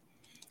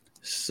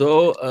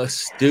 So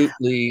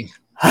astutely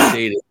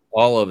stated,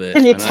 all of it.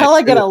 Can you tell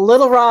I get a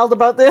little riled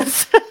about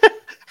this?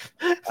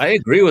 I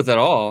agree with it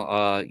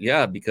all.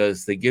 Yeah,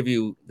 because they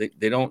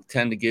don't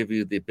tend to give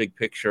you the big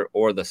picture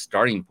or the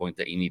starting point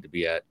that you need to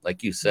be at.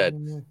 Like you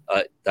said,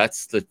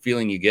 that's the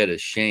feeling you get,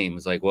 is shame.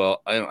 It's like,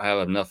 well, I don't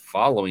have enough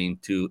following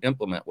to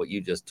implement what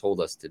you just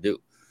told us to do.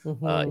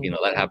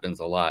 That happens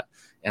a lot.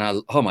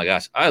 And oh my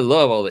gosh, I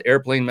love all the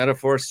airplane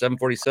metaphors,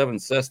 747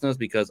 Cessnas,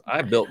 because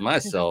I built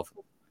myself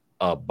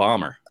a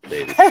bomber,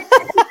 baby.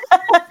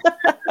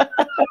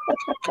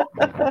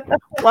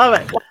 Love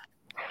it.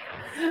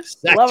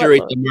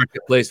 Saturate the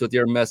marketplace with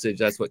your message.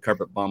 That's what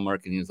carpet bomb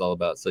marketing is all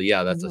about. So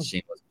yeah, that's a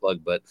shameless plug,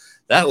 but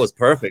that was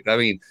perfect. I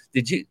mean,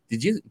 did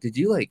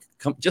you like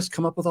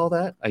come up with all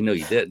that? I know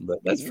you did, but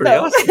that's pretty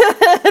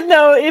awesome.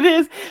 No, it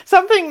is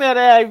something that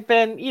I've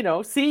been,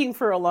 seeing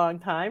for a long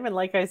time. And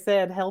like I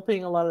said,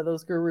 helping a lot of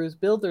those gurus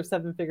build their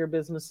 7-figure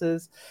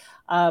businesses.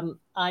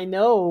 I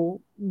know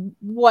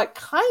what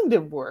kind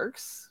of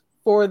works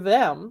for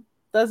them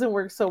doesn't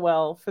work so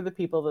well for the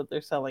people that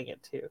they're selling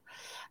it to.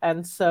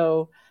 And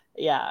so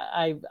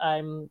yeah,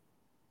 I'm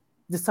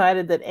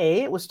decided that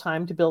A, it was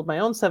time to build my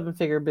own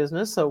 7-figure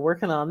business. So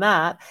working on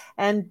that,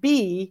 and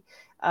B,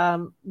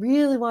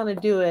 really want to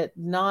do it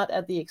not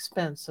at the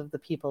expense of the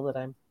people that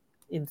I'm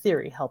in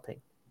theory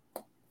helping.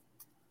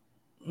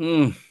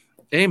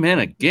 Amen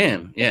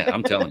again. Yeah,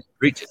 I'm telling you,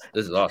 preach it.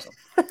 This is awesome.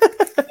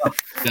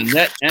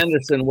 Jannette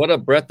Anderson, what a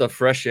breath of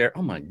fresh air.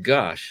 Oh my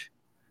gosh.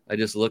 I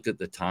just looked at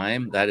the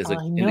time. That is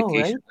an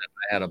indication that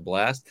I had a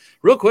blast.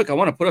 Real quick, I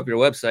want to put up your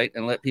website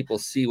and let people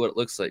see what it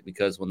looks like,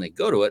 because when they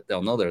go to it,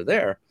 they'll know they're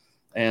there.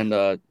 And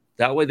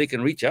that way they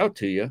can reach out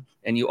to you.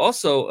 And you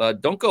also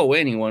don't go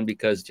away, anyone,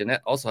 because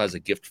Jannette also has a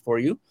gift for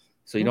you.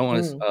 So you don't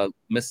want to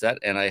miss that.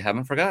 And I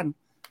haven't forgotten.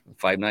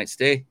 5-night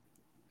stay,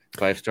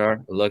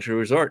 5-star luxury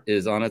resort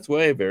is on its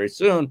way very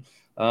soon.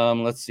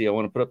 Let's see. I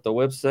want to put up the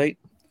website.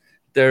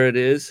 There it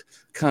is,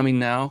 coming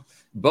now.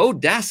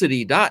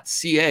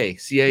 Bodacity.ca.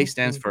 CA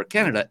stands for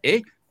Canada,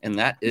 and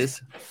that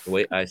is the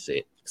way I say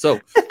it.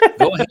 So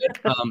go ahead.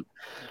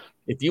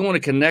 If you want to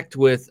connect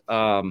with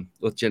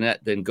Jannette,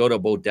 then go to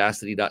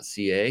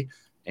bodacity.ca,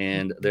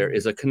 and there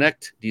is a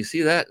connect. Do you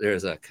see that?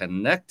 There's a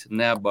connect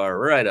nav bar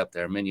right up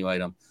there, menu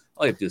item.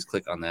 All you have to do is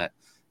click on that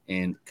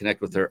and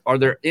connect with her. Are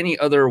there any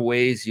other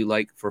ways you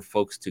like for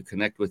folks to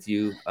connect with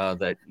you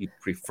that you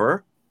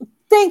prefer?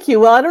 Thank you.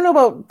 Well, I don't know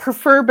about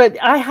prefer, but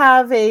I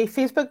have a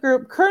Facebook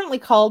group currently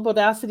called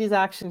Bodacity's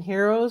Action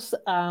Heroes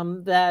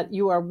that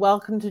you are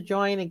welcome to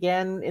join.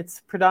 Again, it's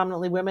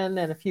predominantly women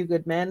and a few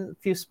good men, a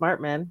few smart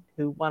men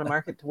who want to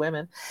market to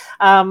women,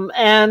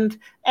 and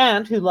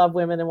who love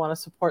women and want to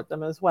support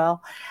them as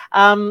well.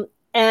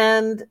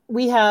 And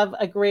we have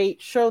a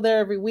great show there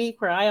every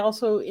week where I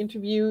also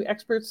interview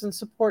experts and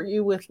support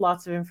you with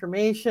lots of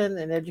information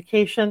and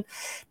education.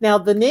 Now,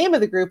 the name of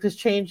the group is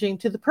changing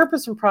to the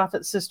Purpose and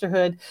Profit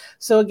Sisterhood.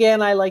 So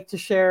again, I like to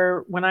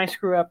share when I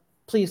screw up,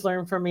 please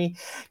learn from me.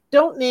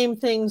 Don't name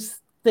things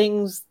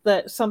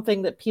that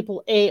something that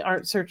people A,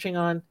 aren't searching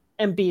on,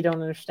 and B,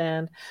 don't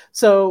understand.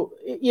 So,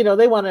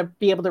 they want to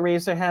be able to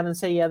raise their hand and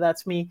say, yeah,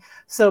 that's me.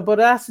 So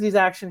Bodacity's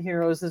Action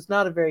Heroes is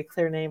not a very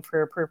clear name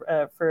for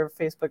a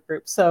Facebook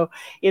group. So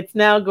it's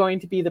now going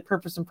to be the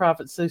Purpose and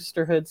Profit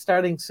Sisterhood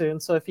starting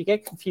soon. So if you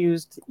get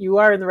confused, you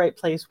are in the right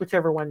place,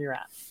 whichever one you're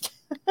at.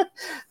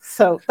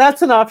 So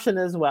that's an option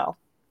as well.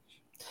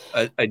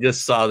 I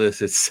just saw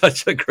this. It's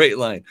such a great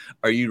line.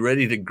 Are you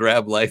ready to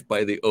grab life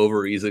by the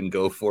ovaries and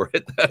go for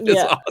it? That is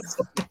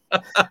awesome.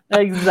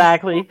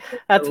 Exactly.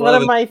 That's one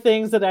of my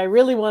things that I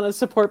really want to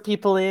support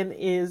people in,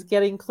 is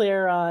getting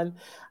clear on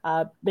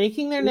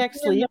making their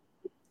next leap,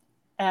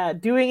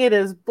 doing it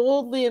as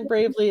boldly and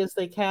bravely as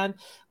they can,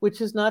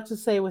 which is not to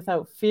say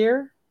without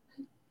fear,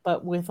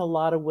 but with a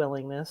lot of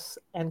willingness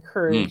and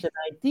courage, and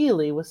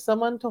ideally with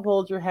someone to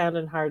hold your hand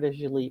and heart as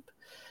you leap.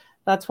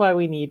 That's why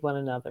we need one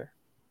another.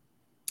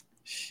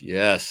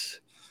 Yes.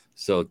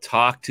 So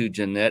talk to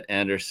Jannette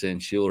Anderson.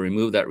 She will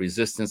remove that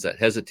resistance, that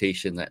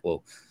hesitation, that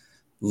will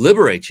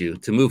liberate you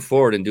to move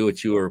forward and do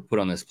what you were put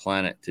on this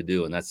planet to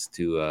do. And that's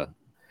to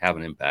have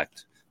an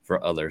impact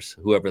for others,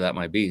 whoever that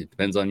might be. It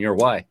depends on your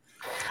why.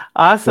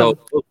 Awesome.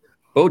 So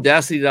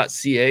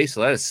bodacity.ca.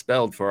 So that is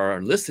spelled for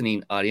our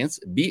listening audience,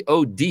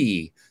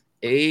 BODACITY.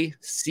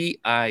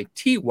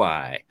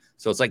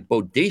 So it's like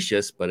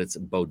bodacious, but it's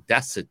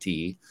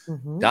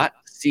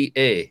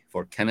bodacity.ca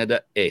for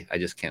Canada A. I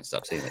just can't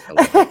stop saying it.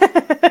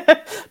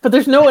 But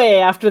there's no A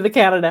after the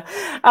Canada.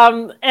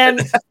 And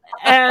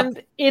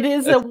it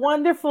is a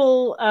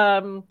wonderful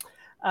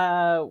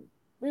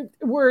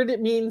word.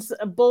 It means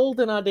bold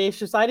and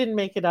audacious. I didn't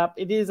make it up.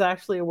 It is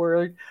actually a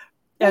word.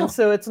 And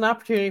so it's an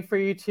opportunity for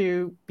you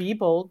to be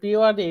bold, be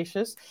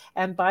audacious.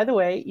 And by the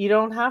way, you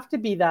don't have to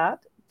be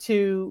that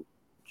to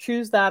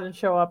choose that and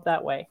show up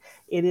that way.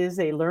 It is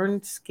a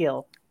learned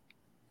skill.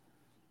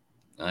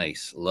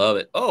 Nice. Love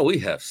it. Oh, we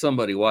have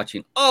somebody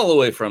watching all the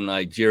way from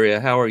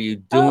Nigeria. How are you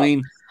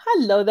doing?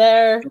 Hello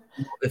there.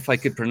 If I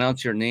could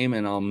pronounce your name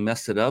and I'll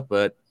mess it up,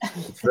 but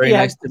it's very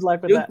nice to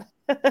luck with that.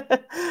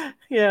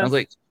 Yeah. Sounds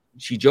like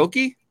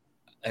Shijoki?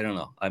 I don't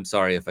know. I'm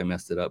sorry if I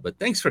messed it up, but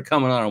thanks for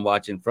coming on and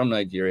watching from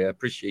Nigeria. I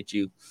appreciate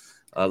you.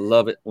 I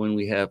love it when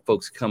we have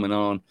folks coming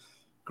on.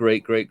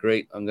 Great, great,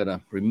 great. I'm going to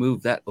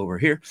remove that over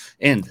here.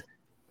 And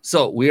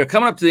so we are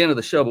coming up to the end of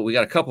the show, but we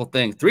got a couple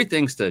things, 3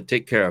 things to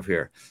take care of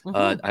here.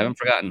 I haven't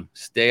forgotten.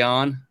 Stay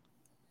on.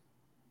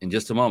 In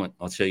just a moment,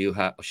 I'll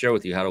share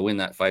with you how to win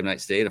that 5-night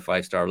stay at a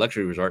 5-star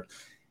luxury resort.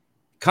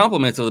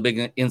 Compliments of the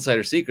big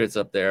insider secrets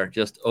up there,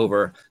 just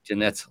over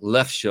Jannette's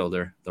left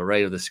shoulder, the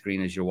right of the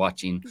screen as you're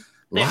watching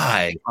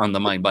live on the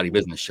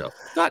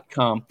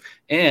mindbodybusinessshow.com.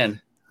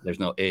 And there's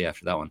no A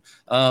after that one.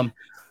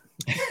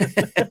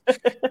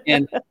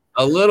 And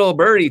a little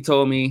birdie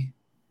told me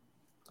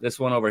this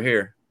one over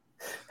here,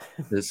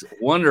 this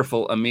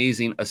wonderful,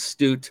 amazing,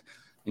 astute,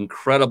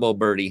 incredible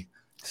birdie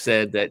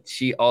said that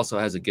she also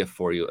has a gift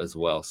for you as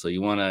well. So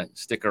you want to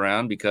stick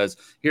around, because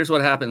here's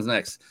what happens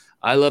next.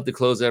 I love to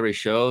close every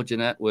show,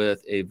 Jannette,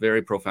 with a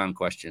very profound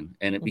question.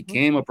 And it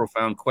became a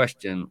profound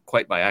question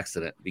quite by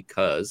accident,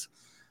 because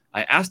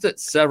I asked it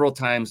several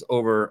times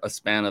over a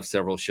span of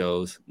several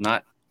shows,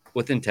 not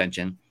with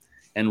intention,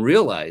 and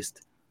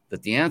realized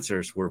that the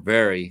answers were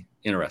very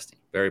interesting,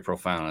 very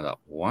profound. I thought,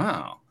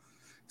 wow.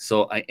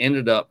 So I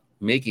ended up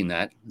making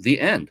that the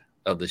end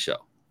of the show.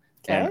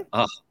 Okay.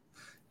 And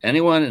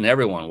anyone and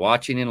everyone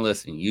watching and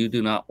listening, you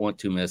do not want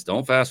to miss.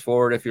 Don't fast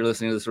forward if you're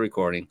listening to this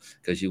recording,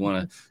 because you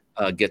want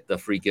to get the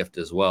free gift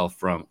as well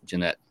from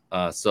Jannette.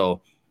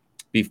 So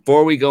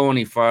before we go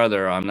any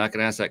farther, I'm not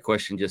going to ask that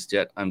question just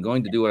yet. I'm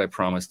going to do what I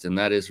promised, and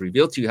that is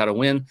reveal to you how to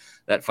win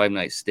that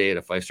 5-night stay at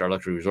a 5-star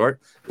luxury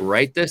resort.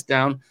 Write this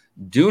down.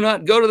 Do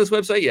not go to this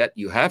website yet.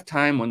 You have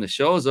time. When the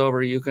show is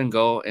over, you can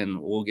go, and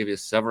we'll give you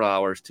several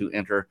hours to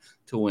enter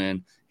to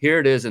win. Here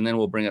it is, and then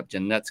we'll bring up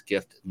Jannette's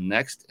gift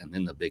next, and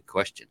then the big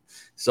question.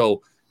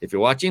 So if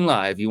you're watching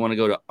live, you want to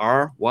go to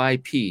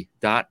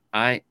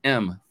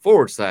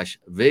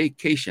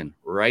ryp.im/vacation.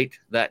 Write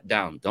that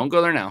down. Don't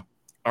go there now.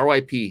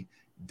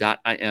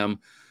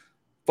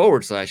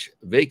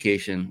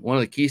 ryp.im/vacation. One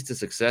of the keys to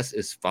success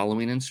is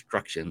following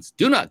instructions.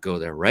 Do not go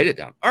there. Write it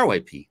down.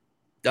 ryp.im/vacation.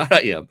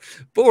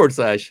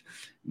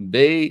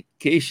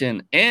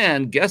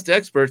 And guest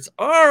experts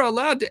are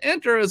allowed to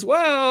enter as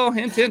well.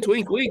 Hint, hint,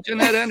 wink, wink.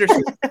 Jannette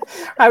Anderson.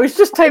 I was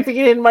just typing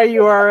in my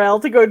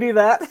URL to go do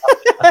that.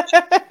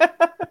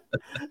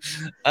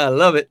 I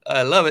love it.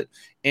 I love it.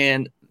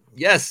 And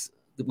yes,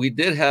 we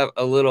did have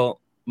a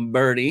little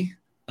birdie.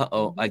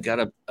 I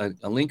got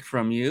a link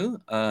from you,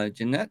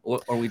 Jannette.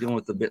 What are we doing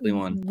with the Bitly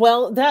one?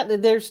 Well,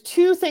 there's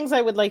 2 things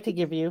I would like to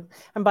give you.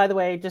 And by the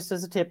way, just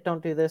as a tip,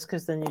 don't do this,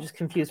 because then you just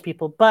confuse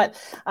people. But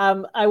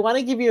I want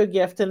to give you a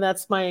gift, and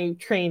that's my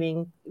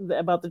training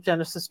about the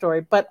Genesis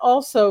story, but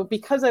also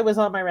because I was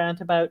on my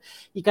rant about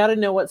you got to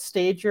know what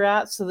stage you're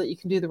at so that you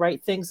can do the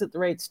right things at the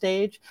right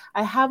stage.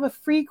 I have a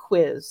free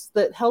quiz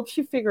that helps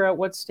you figure out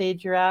what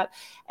stage you're at,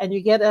 and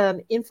you get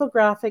an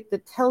infographic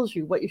that tells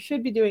you what you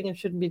should be doing and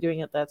shouldn't be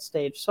doing at that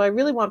stage. So I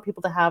really want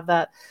people to have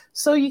that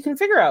so you can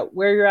figure out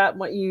where you're at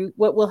and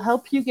what will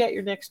help you get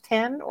your next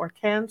 10 or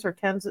tens or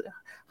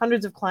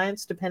hundreds of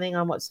clients, depending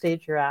on what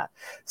stage you're at.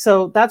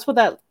 So that's what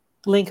that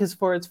link is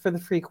for. It's for the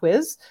free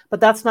quiz, but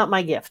that's not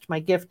my gift. My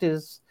gift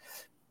is,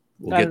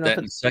 we'll I get don't know that if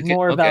in a it's second.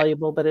 more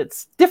valuable, but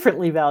it's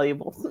differently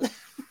valuable.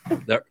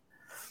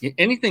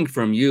 Anything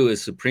from you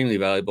is supremely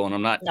valuable, and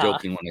I'm not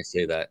joking when I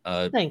say that.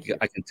 Thank you.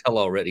 I can tell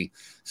already.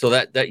 So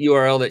that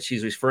URL that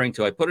she's referring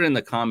to, I put it in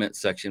the comments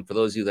section for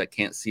those of you that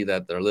can't see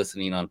that they're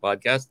listening on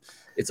podcast.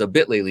 It's a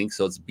bit.ly link,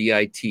 so it's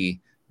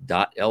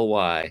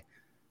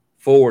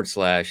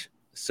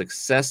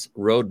bit.ly/success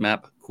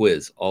roadmap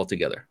quiz all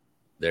together.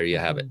 There you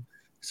have it.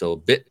 So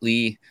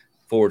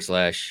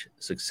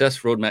bit.ly/success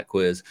roadmap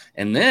quiz,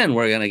 and then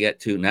we're gonna get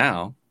to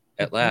now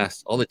at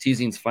last. All the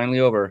teasing's finally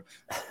over.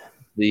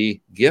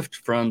 The gift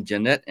from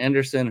Jannette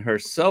Anderson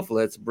herself.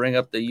 Let's bring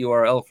up the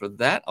URL for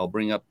that. I'll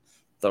bring up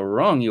the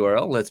wrong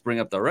URL. Let's bring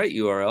up the right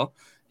URL.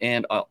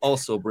 And I'll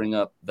also bring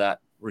up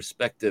that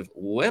respective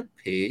web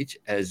page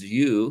as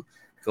you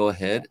go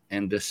ahead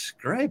and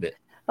describe it.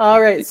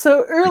 All right.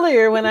 So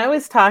earlier when I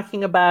was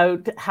talking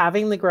about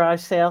having the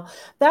garage sale,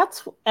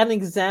 that's an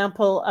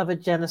example of a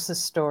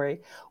Genesis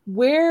story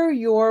where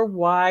your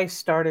why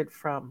started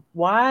from.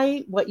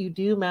 Why what you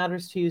do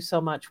matters to you so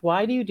much.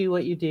 Why do you do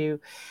what you do?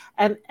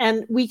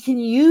 And we can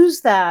use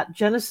that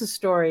Genesis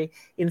story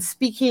in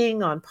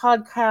speaking on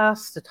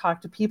podcasts to talk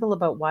to people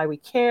about why we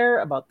care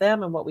about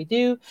them and what we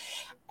do,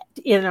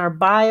 in our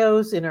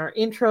bios, in our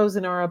intros,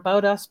 in our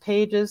About Us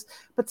pages.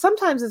 But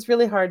sometimes it's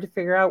really hard to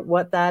figure out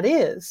what that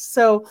is.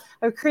 So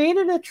I've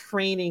created a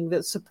training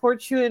that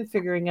supports you in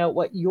figuring out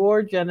what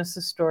your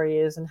Genesis story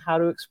is and how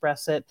to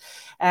express it.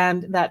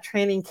 And that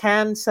training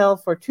can sell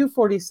for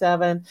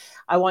 $247.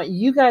 I want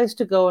you guys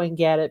to go and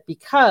get it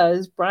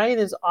because Brian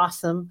is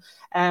awesome,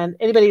 and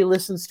anybody who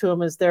listens to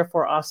him is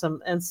therefore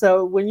awesome. And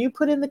so when you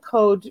put in the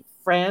code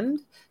FRIEND,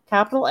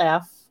 capital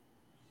F,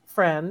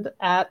 friend,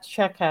 at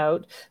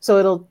checkout, so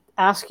it'll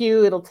ask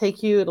you, it'll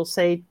take you, it'll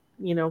say,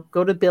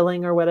 go to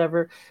billing or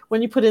whatever.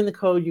 When you put in the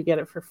code, you get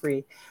it for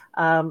free.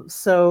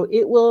 So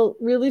it will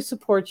really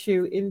support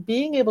you in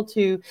being able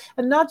to,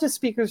 and not just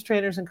speakers,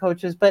 trainers, and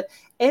coaches, but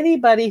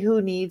anybody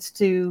who needs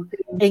to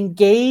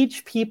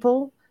engage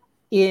people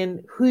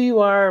in who you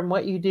are and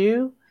what you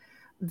do,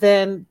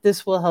 then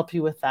this will help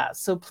you with that.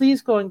 So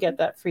please go and get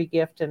that free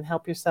gift and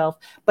help yourself.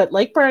 But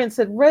like Brian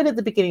said right at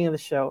the beginning of the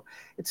show,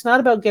 it's not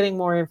about getting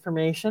more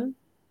information.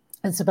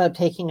 It's about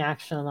taking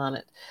action on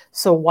it.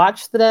 So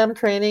watch the damn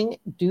training,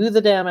 do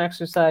the damn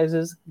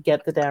exercises,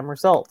 get the damn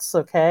results,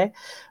 okay?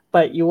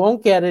 But you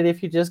won't get it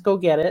if you just go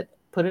get it,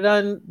 put it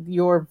on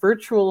your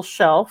virtual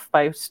shelf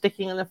by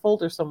sticking in a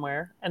folder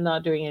somewhere and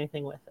not doing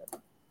anything with it.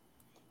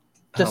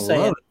 Just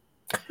saying.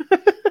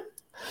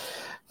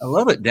 I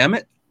love it, damn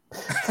it.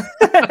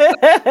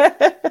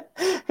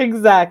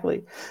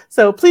 Exactly.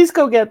 So please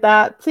go get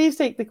that. Please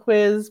take the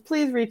quiz.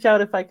 Please reach out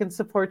if I can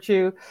support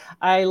you.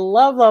 I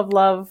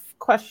love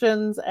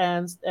questions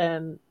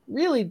and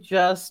really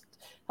just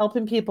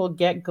helping people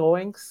get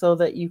going so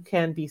that you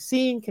can be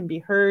seen, can be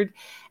heard,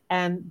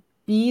 and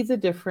be the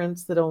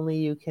difference that only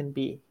you can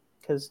be,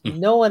 because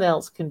no one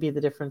else can be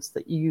the difference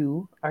that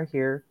you are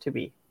here to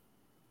be.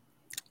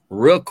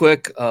 Real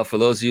quick, for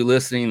those of you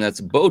listening,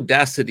 that's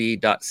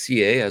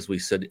bodacity.ca, as we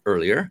said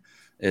earlier.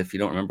 If you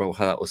don't remember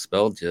how that was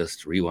spelled,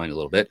 just rewind a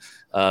little bit.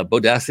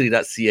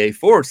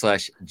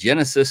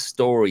 bodacity.ca/Genesis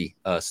story.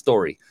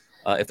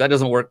 If that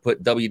doesn't work,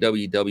 put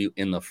www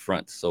in the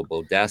front. So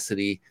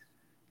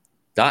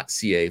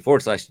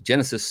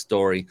bodacity.ca/Genesis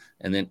story,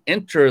 and then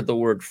enter the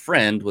word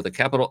friend with a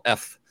capital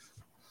F,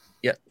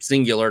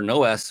 singular,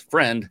 no S,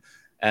 friend,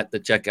 at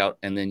the checkout,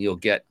 and then you'll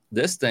get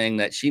this thing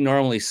that she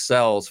normally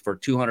sells for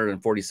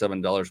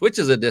 $247, which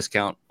is a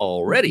discount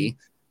already.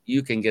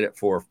 You can get it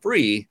for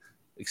free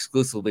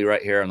exclusively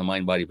right here on the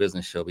Mind Body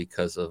Business Show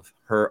because of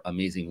her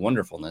amazing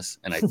wonderfulness.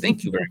 And I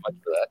thank you very much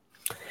for that.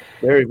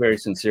 Very, very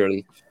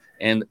sincerely.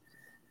 And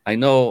I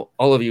know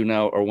all of you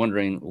now are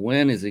wondering,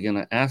 when is he going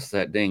to ask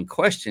that dang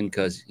question?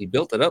 Because he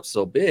built it up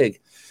so big.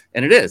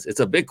 And it is.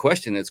 It's a big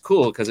question. It's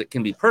cool because it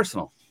can be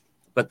personal.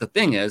 But the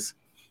thing is,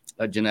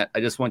 Jannette,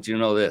 I just want you to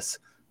know this,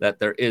 that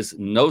there is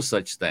no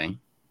such thing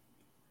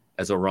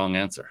as a wrong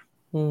answer.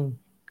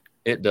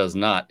 It does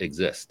not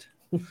exist.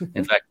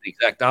 In fact, the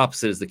exact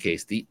opposite is the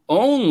case. The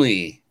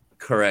only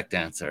correct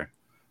answer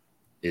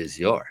is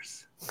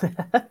yours.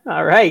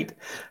 All right.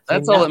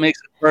 That's all that makes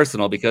it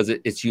personal, because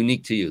it's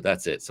unique to you.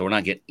 That's it. So we're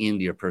not getting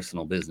into your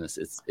personal business.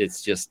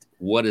 It's just,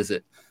 what is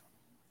it?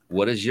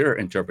 What is your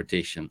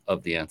interpretation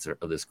of the answer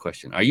of this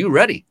question? Are you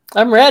ready?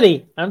 I'm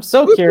ready. I'm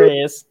so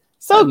curious.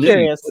 So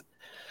curious.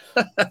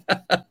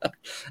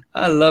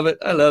 I love it.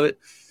 I love it.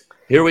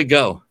 Here we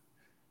go.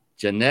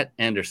 Jannette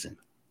Anderson.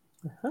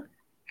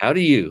 How do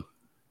you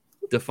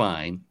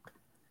define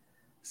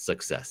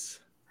success?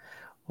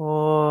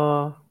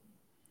 Oh,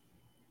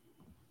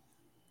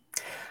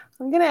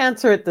 I'm going to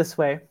answer it this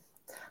way.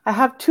 I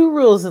have 2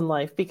 rules in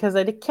life because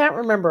I can't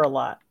remember a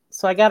lot.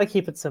 So I got to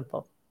keep it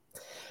simple.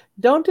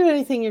 Don't do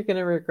anything you're going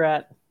to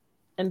regret,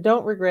 and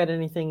don't regret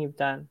anything you've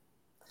done.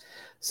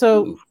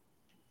 So Ooh.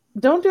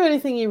 don't do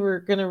anything you were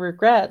going to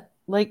regret.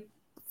 Like,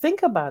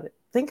 think about it.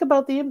 Think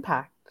about the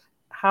impact.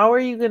 How are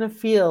you going to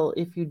feel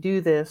if you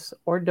do this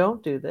or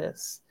don't do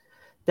this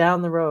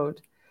down the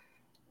road?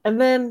 And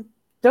then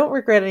don't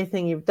regret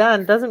anything you've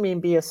done. Doesn't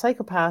mean be a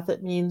psychopath.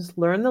 It means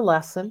learn the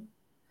lesson,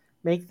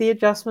 make the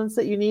adjustments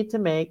that you need to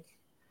make,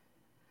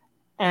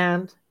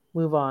 and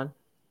move on.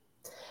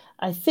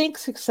 I think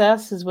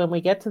success is when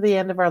we get to the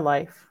end of our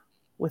life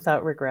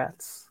without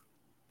regrets.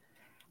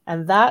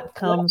 And that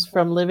comes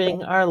from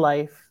living our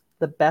life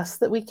the best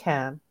that we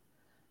can,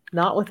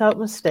 not without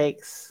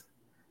mistakes,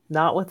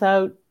 not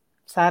without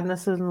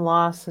sadness and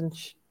loss and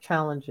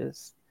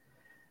challenges,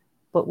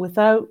 but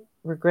without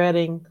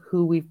regretting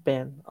who we've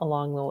been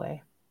along the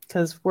way.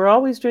 Because we're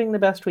always doing the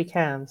best we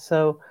can.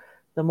 So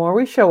the more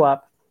we show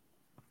up,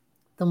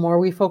 the more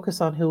we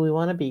focus on who we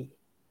want to be,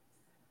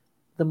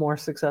 the more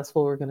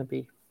successful we're going to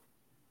be.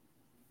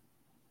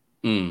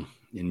 And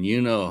you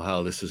know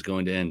how this is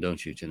going to end,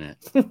 don't you, Jannette?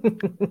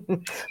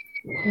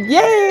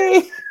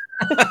 Yay!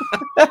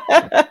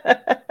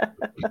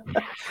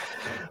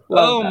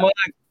 Oh, my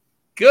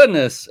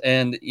goodness.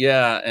 And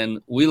yeah, and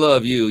we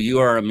love you. You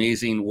are an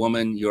amazing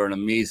woman. You're an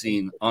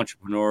amazing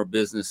entrepreneur,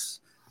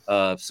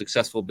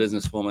 successful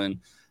businesswoman.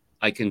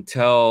 I can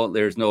tell,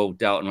 there's no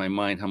doubt in my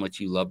mind how much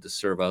you love to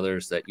serve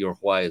others, that your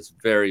why is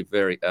very,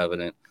 very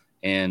evident.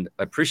 And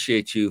I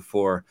appreciate you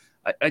for,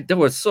 there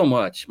was so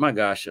much, my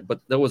gosh,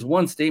 but there was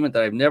one statement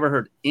that I've never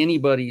heard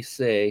anybody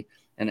say,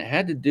 and it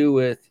had to do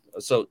with,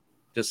 so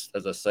just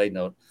as a side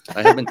note,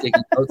 I have been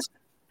taking notes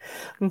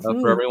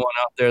for everyone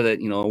out there that,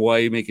 why are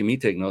you making me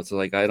take notes?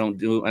 Like, I don't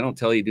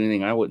tell you to do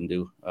anything I wouldn't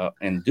do.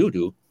 And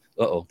did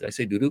I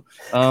say doo-doo?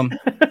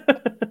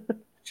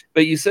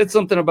 But you said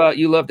something about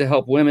you love to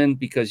help women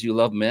because you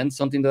love men,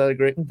 something to that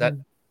degree.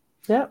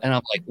 Yeah. And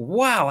I'm like,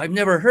 wow, I've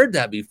never heard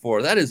that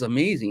before. That is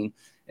amazing.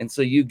 And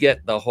so you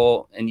get the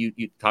whole, and you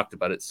talked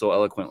about it so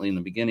eloquently in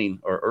the beginning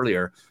or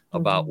earlier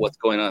about what's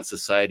going on in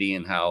society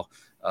and how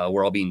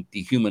we're all being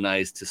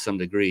dehumanized to some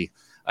degree.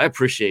 I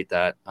appreciate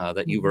that,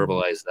 that you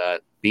verbalize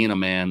that, being a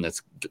man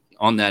that's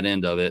on that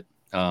end of it.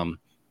 And,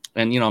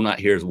 I'm not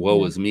here as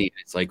woe as me.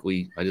 It's like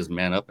I just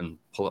man up and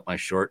pull up my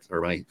shorts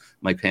or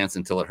my pants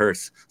until it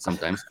hurts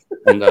sometimes.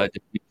 And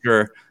just be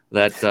sure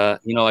that,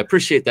 I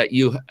appreciate that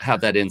you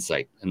have that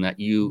insight and that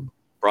you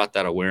brought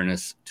that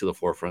awareness to the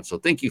forefront. So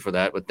thank you for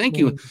that. But thank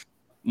you,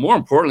 more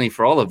importantly,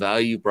 for all the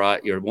value you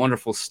brought, your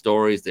wonderful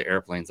stories, the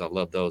airplanes. I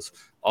love those,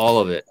 all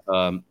of it.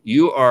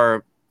 You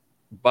are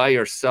by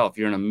yourself.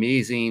 You're an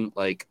amazing,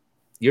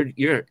 you're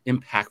an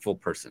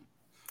impactful person.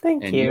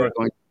 Thank you. You are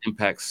going to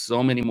impact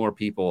so many more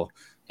people.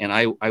 And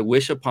I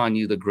wish upon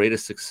you the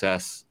greatest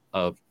success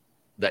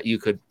that you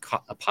could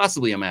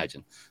possibly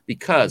imagine.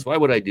 Because why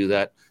would I do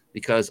that?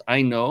 Because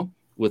I know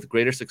with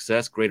greater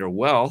success, greater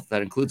wealth,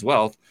 that includes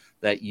wealth,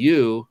 that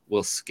you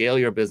will scale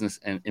your business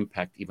and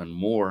impact even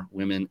more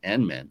women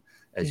and men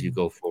as you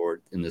go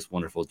forward in this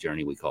wonderful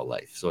journey we call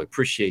life. So I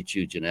appreciate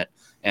you, Jannette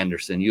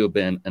Anderson. You have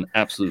been an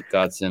absolute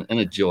godsend and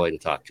a joy to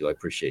talk to. I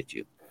appreciate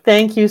you.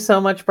 Thank you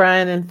so much,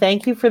 Brian. And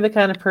thank you for the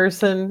kind of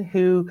person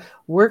who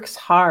works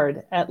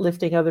hard at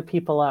lifting other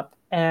people up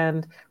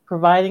and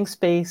providing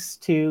space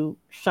to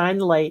shine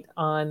the light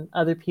on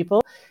other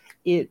people.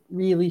 It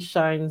really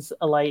shines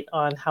a light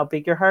on how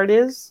big your heart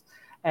is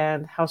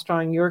and how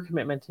strong your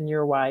commitment and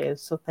your why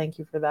is. So thank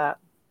you for that.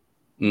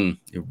 You're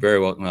very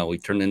welcome. Well, we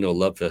turned into a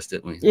love fest,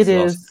 didn't we? It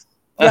is.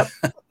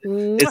 Awesome.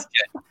 Yep.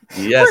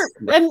 Yes.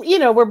 And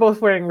we're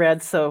both wearing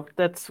red, so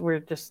we're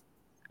just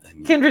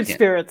kindred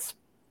spirits.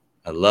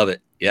 I love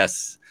it.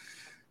 Yes.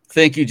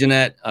 Thank you,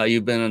 Jannette.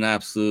 You've been an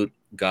absolute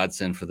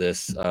godsend for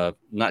this,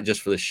 not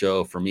just for the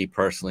show, for me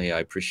personally. I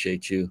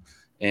appreciate you.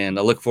 And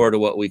I look forward to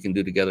what we can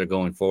do together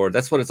going forward.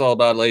 That's what it's all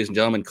about, ladies and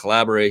gentlemen,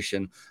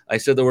 collaboration. I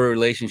said the word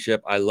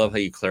relationship. I love how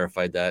you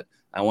clarified that.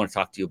 I want to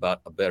talk to you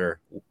about a better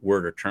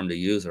word or term to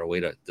use or a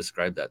way to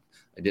describe that.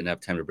 I didn't have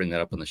time to bring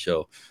that up on the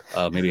show,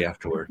 maybe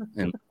afterward.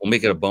 And we'll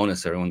make it a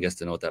bonus. Everyone gets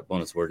to know what that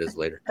bonus word is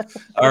later.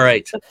 All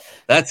right.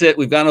 That's it.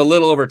 We've gone a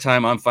little over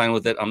time. I'm fine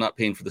with it. I'm not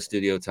paying for the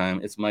studio time.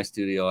 It's my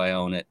studio. I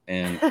own it.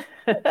 And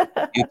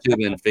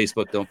YouTube and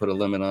Facebook don't put a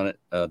limit on it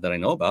that I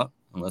know about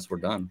unless we're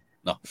done.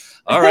 No.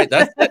 All right.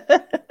 That's it.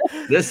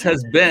 This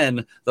has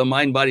been the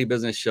Mind Body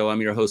Business Show.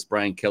 I'm your host,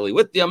 Brian Kelly,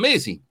 with the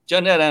amazing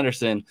Jannette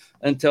Anderson.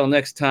 Until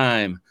next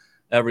time,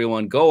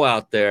 everyone, go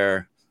out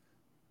there,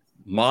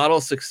 model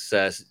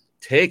success,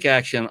 take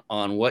action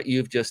on what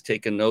you've just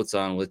taken notes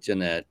on with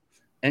Jannette,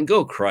 and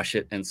go crush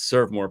it and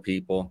serve more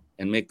people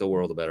and make the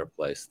world a better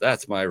place.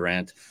 That's my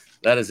rant.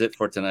 That is it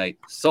for tonight.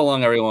 So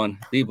long, everyone.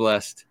 Be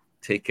blessed.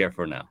 Take care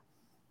for now.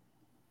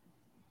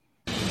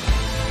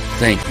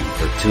 Thank you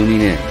for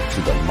tuning in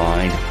to the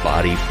Mind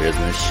Body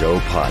Business Show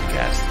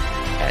podcast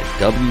at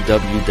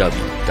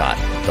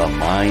www.mindbodybusiness.com.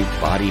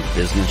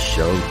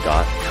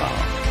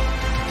 themindbodybusinessshow.com.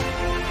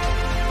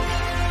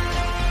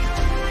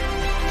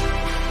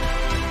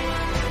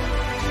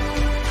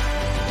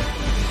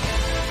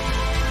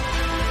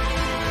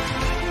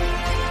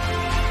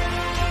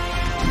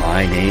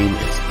 My name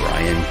is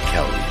Brian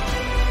Kelly.